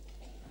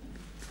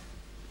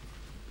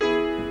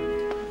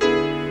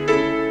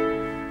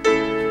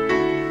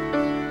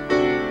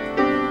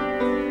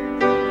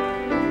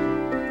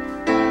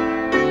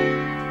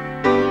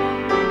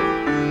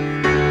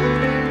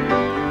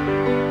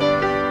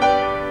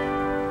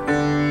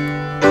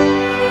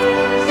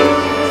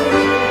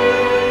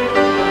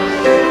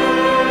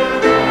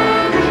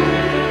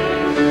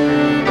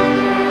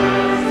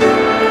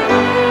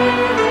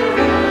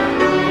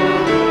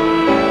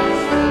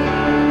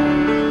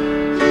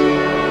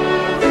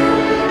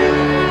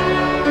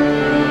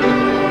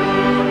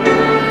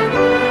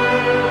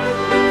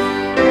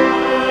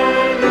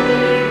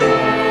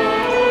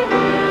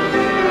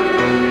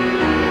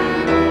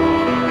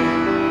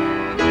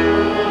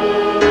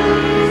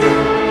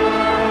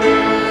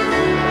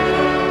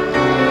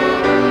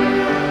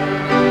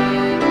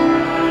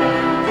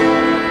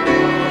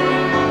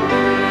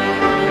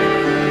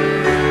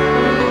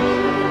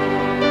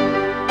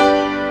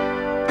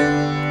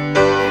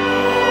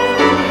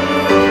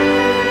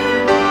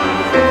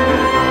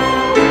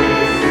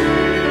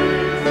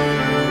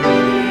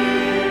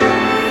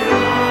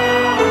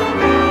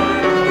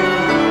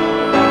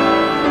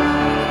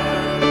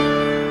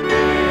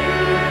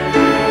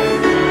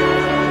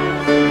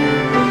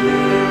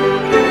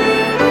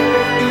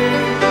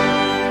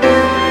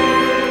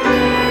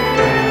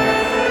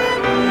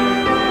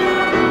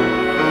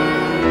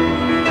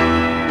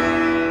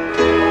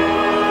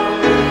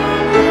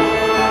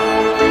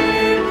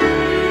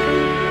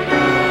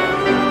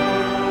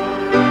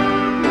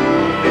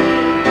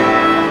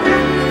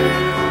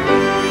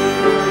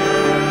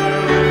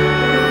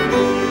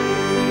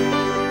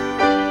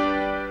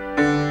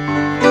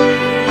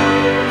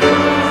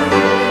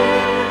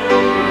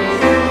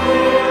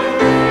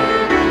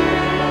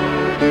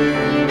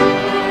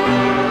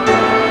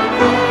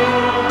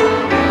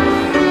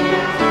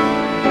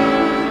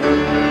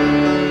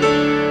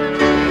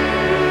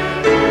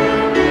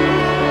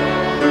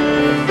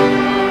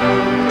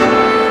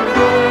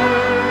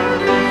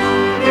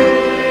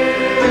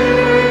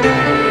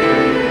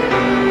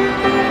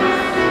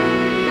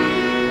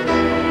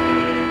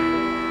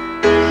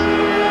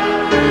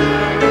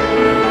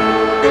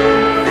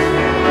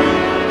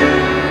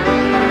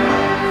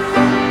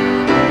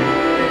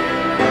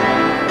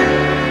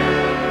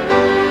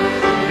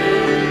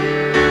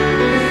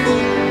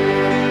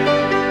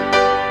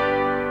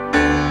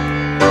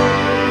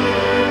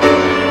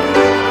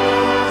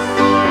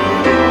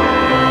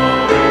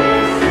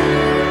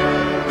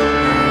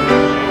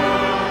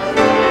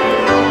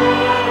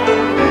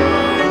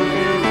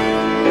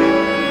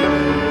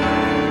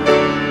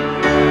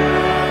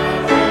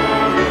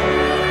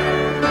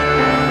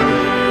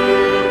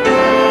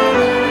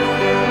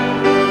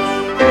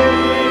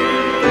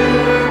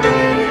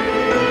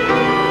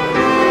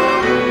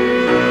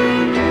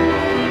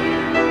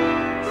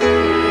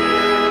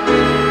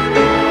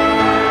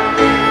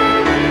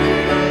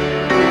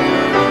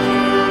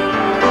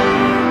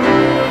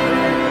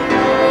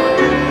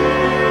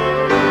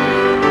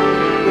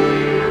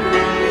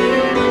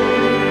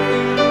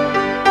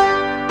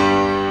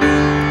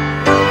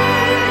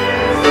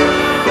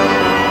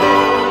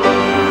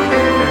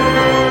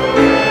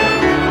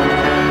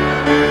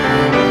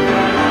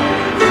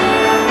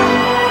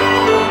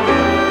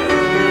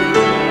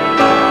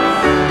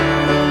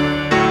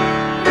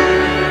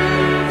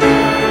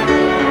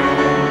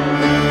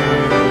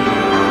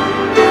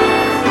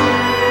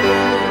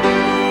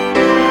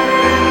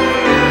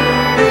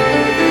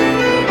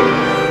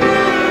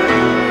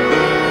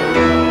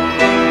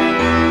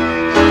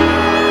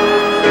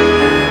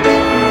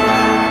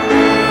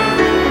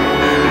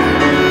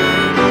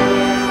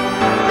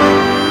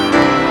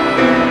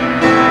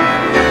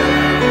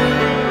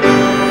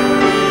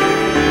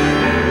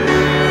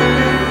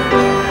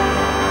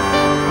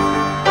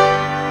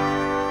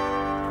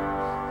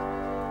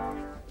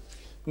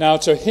 Now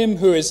to him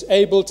who is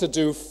able to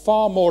do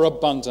far more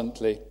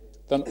abundantly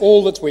than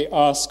all that we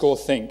ask or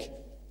think,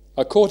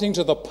 according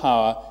to the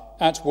power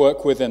at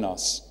work within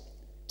us,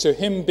 to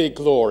him be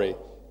glory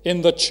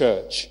in the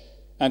church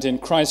and in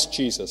Christ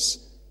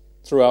Jesus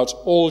throughout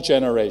all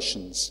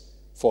generations,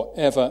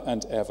 forever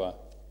and ever.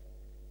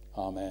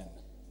 Amen.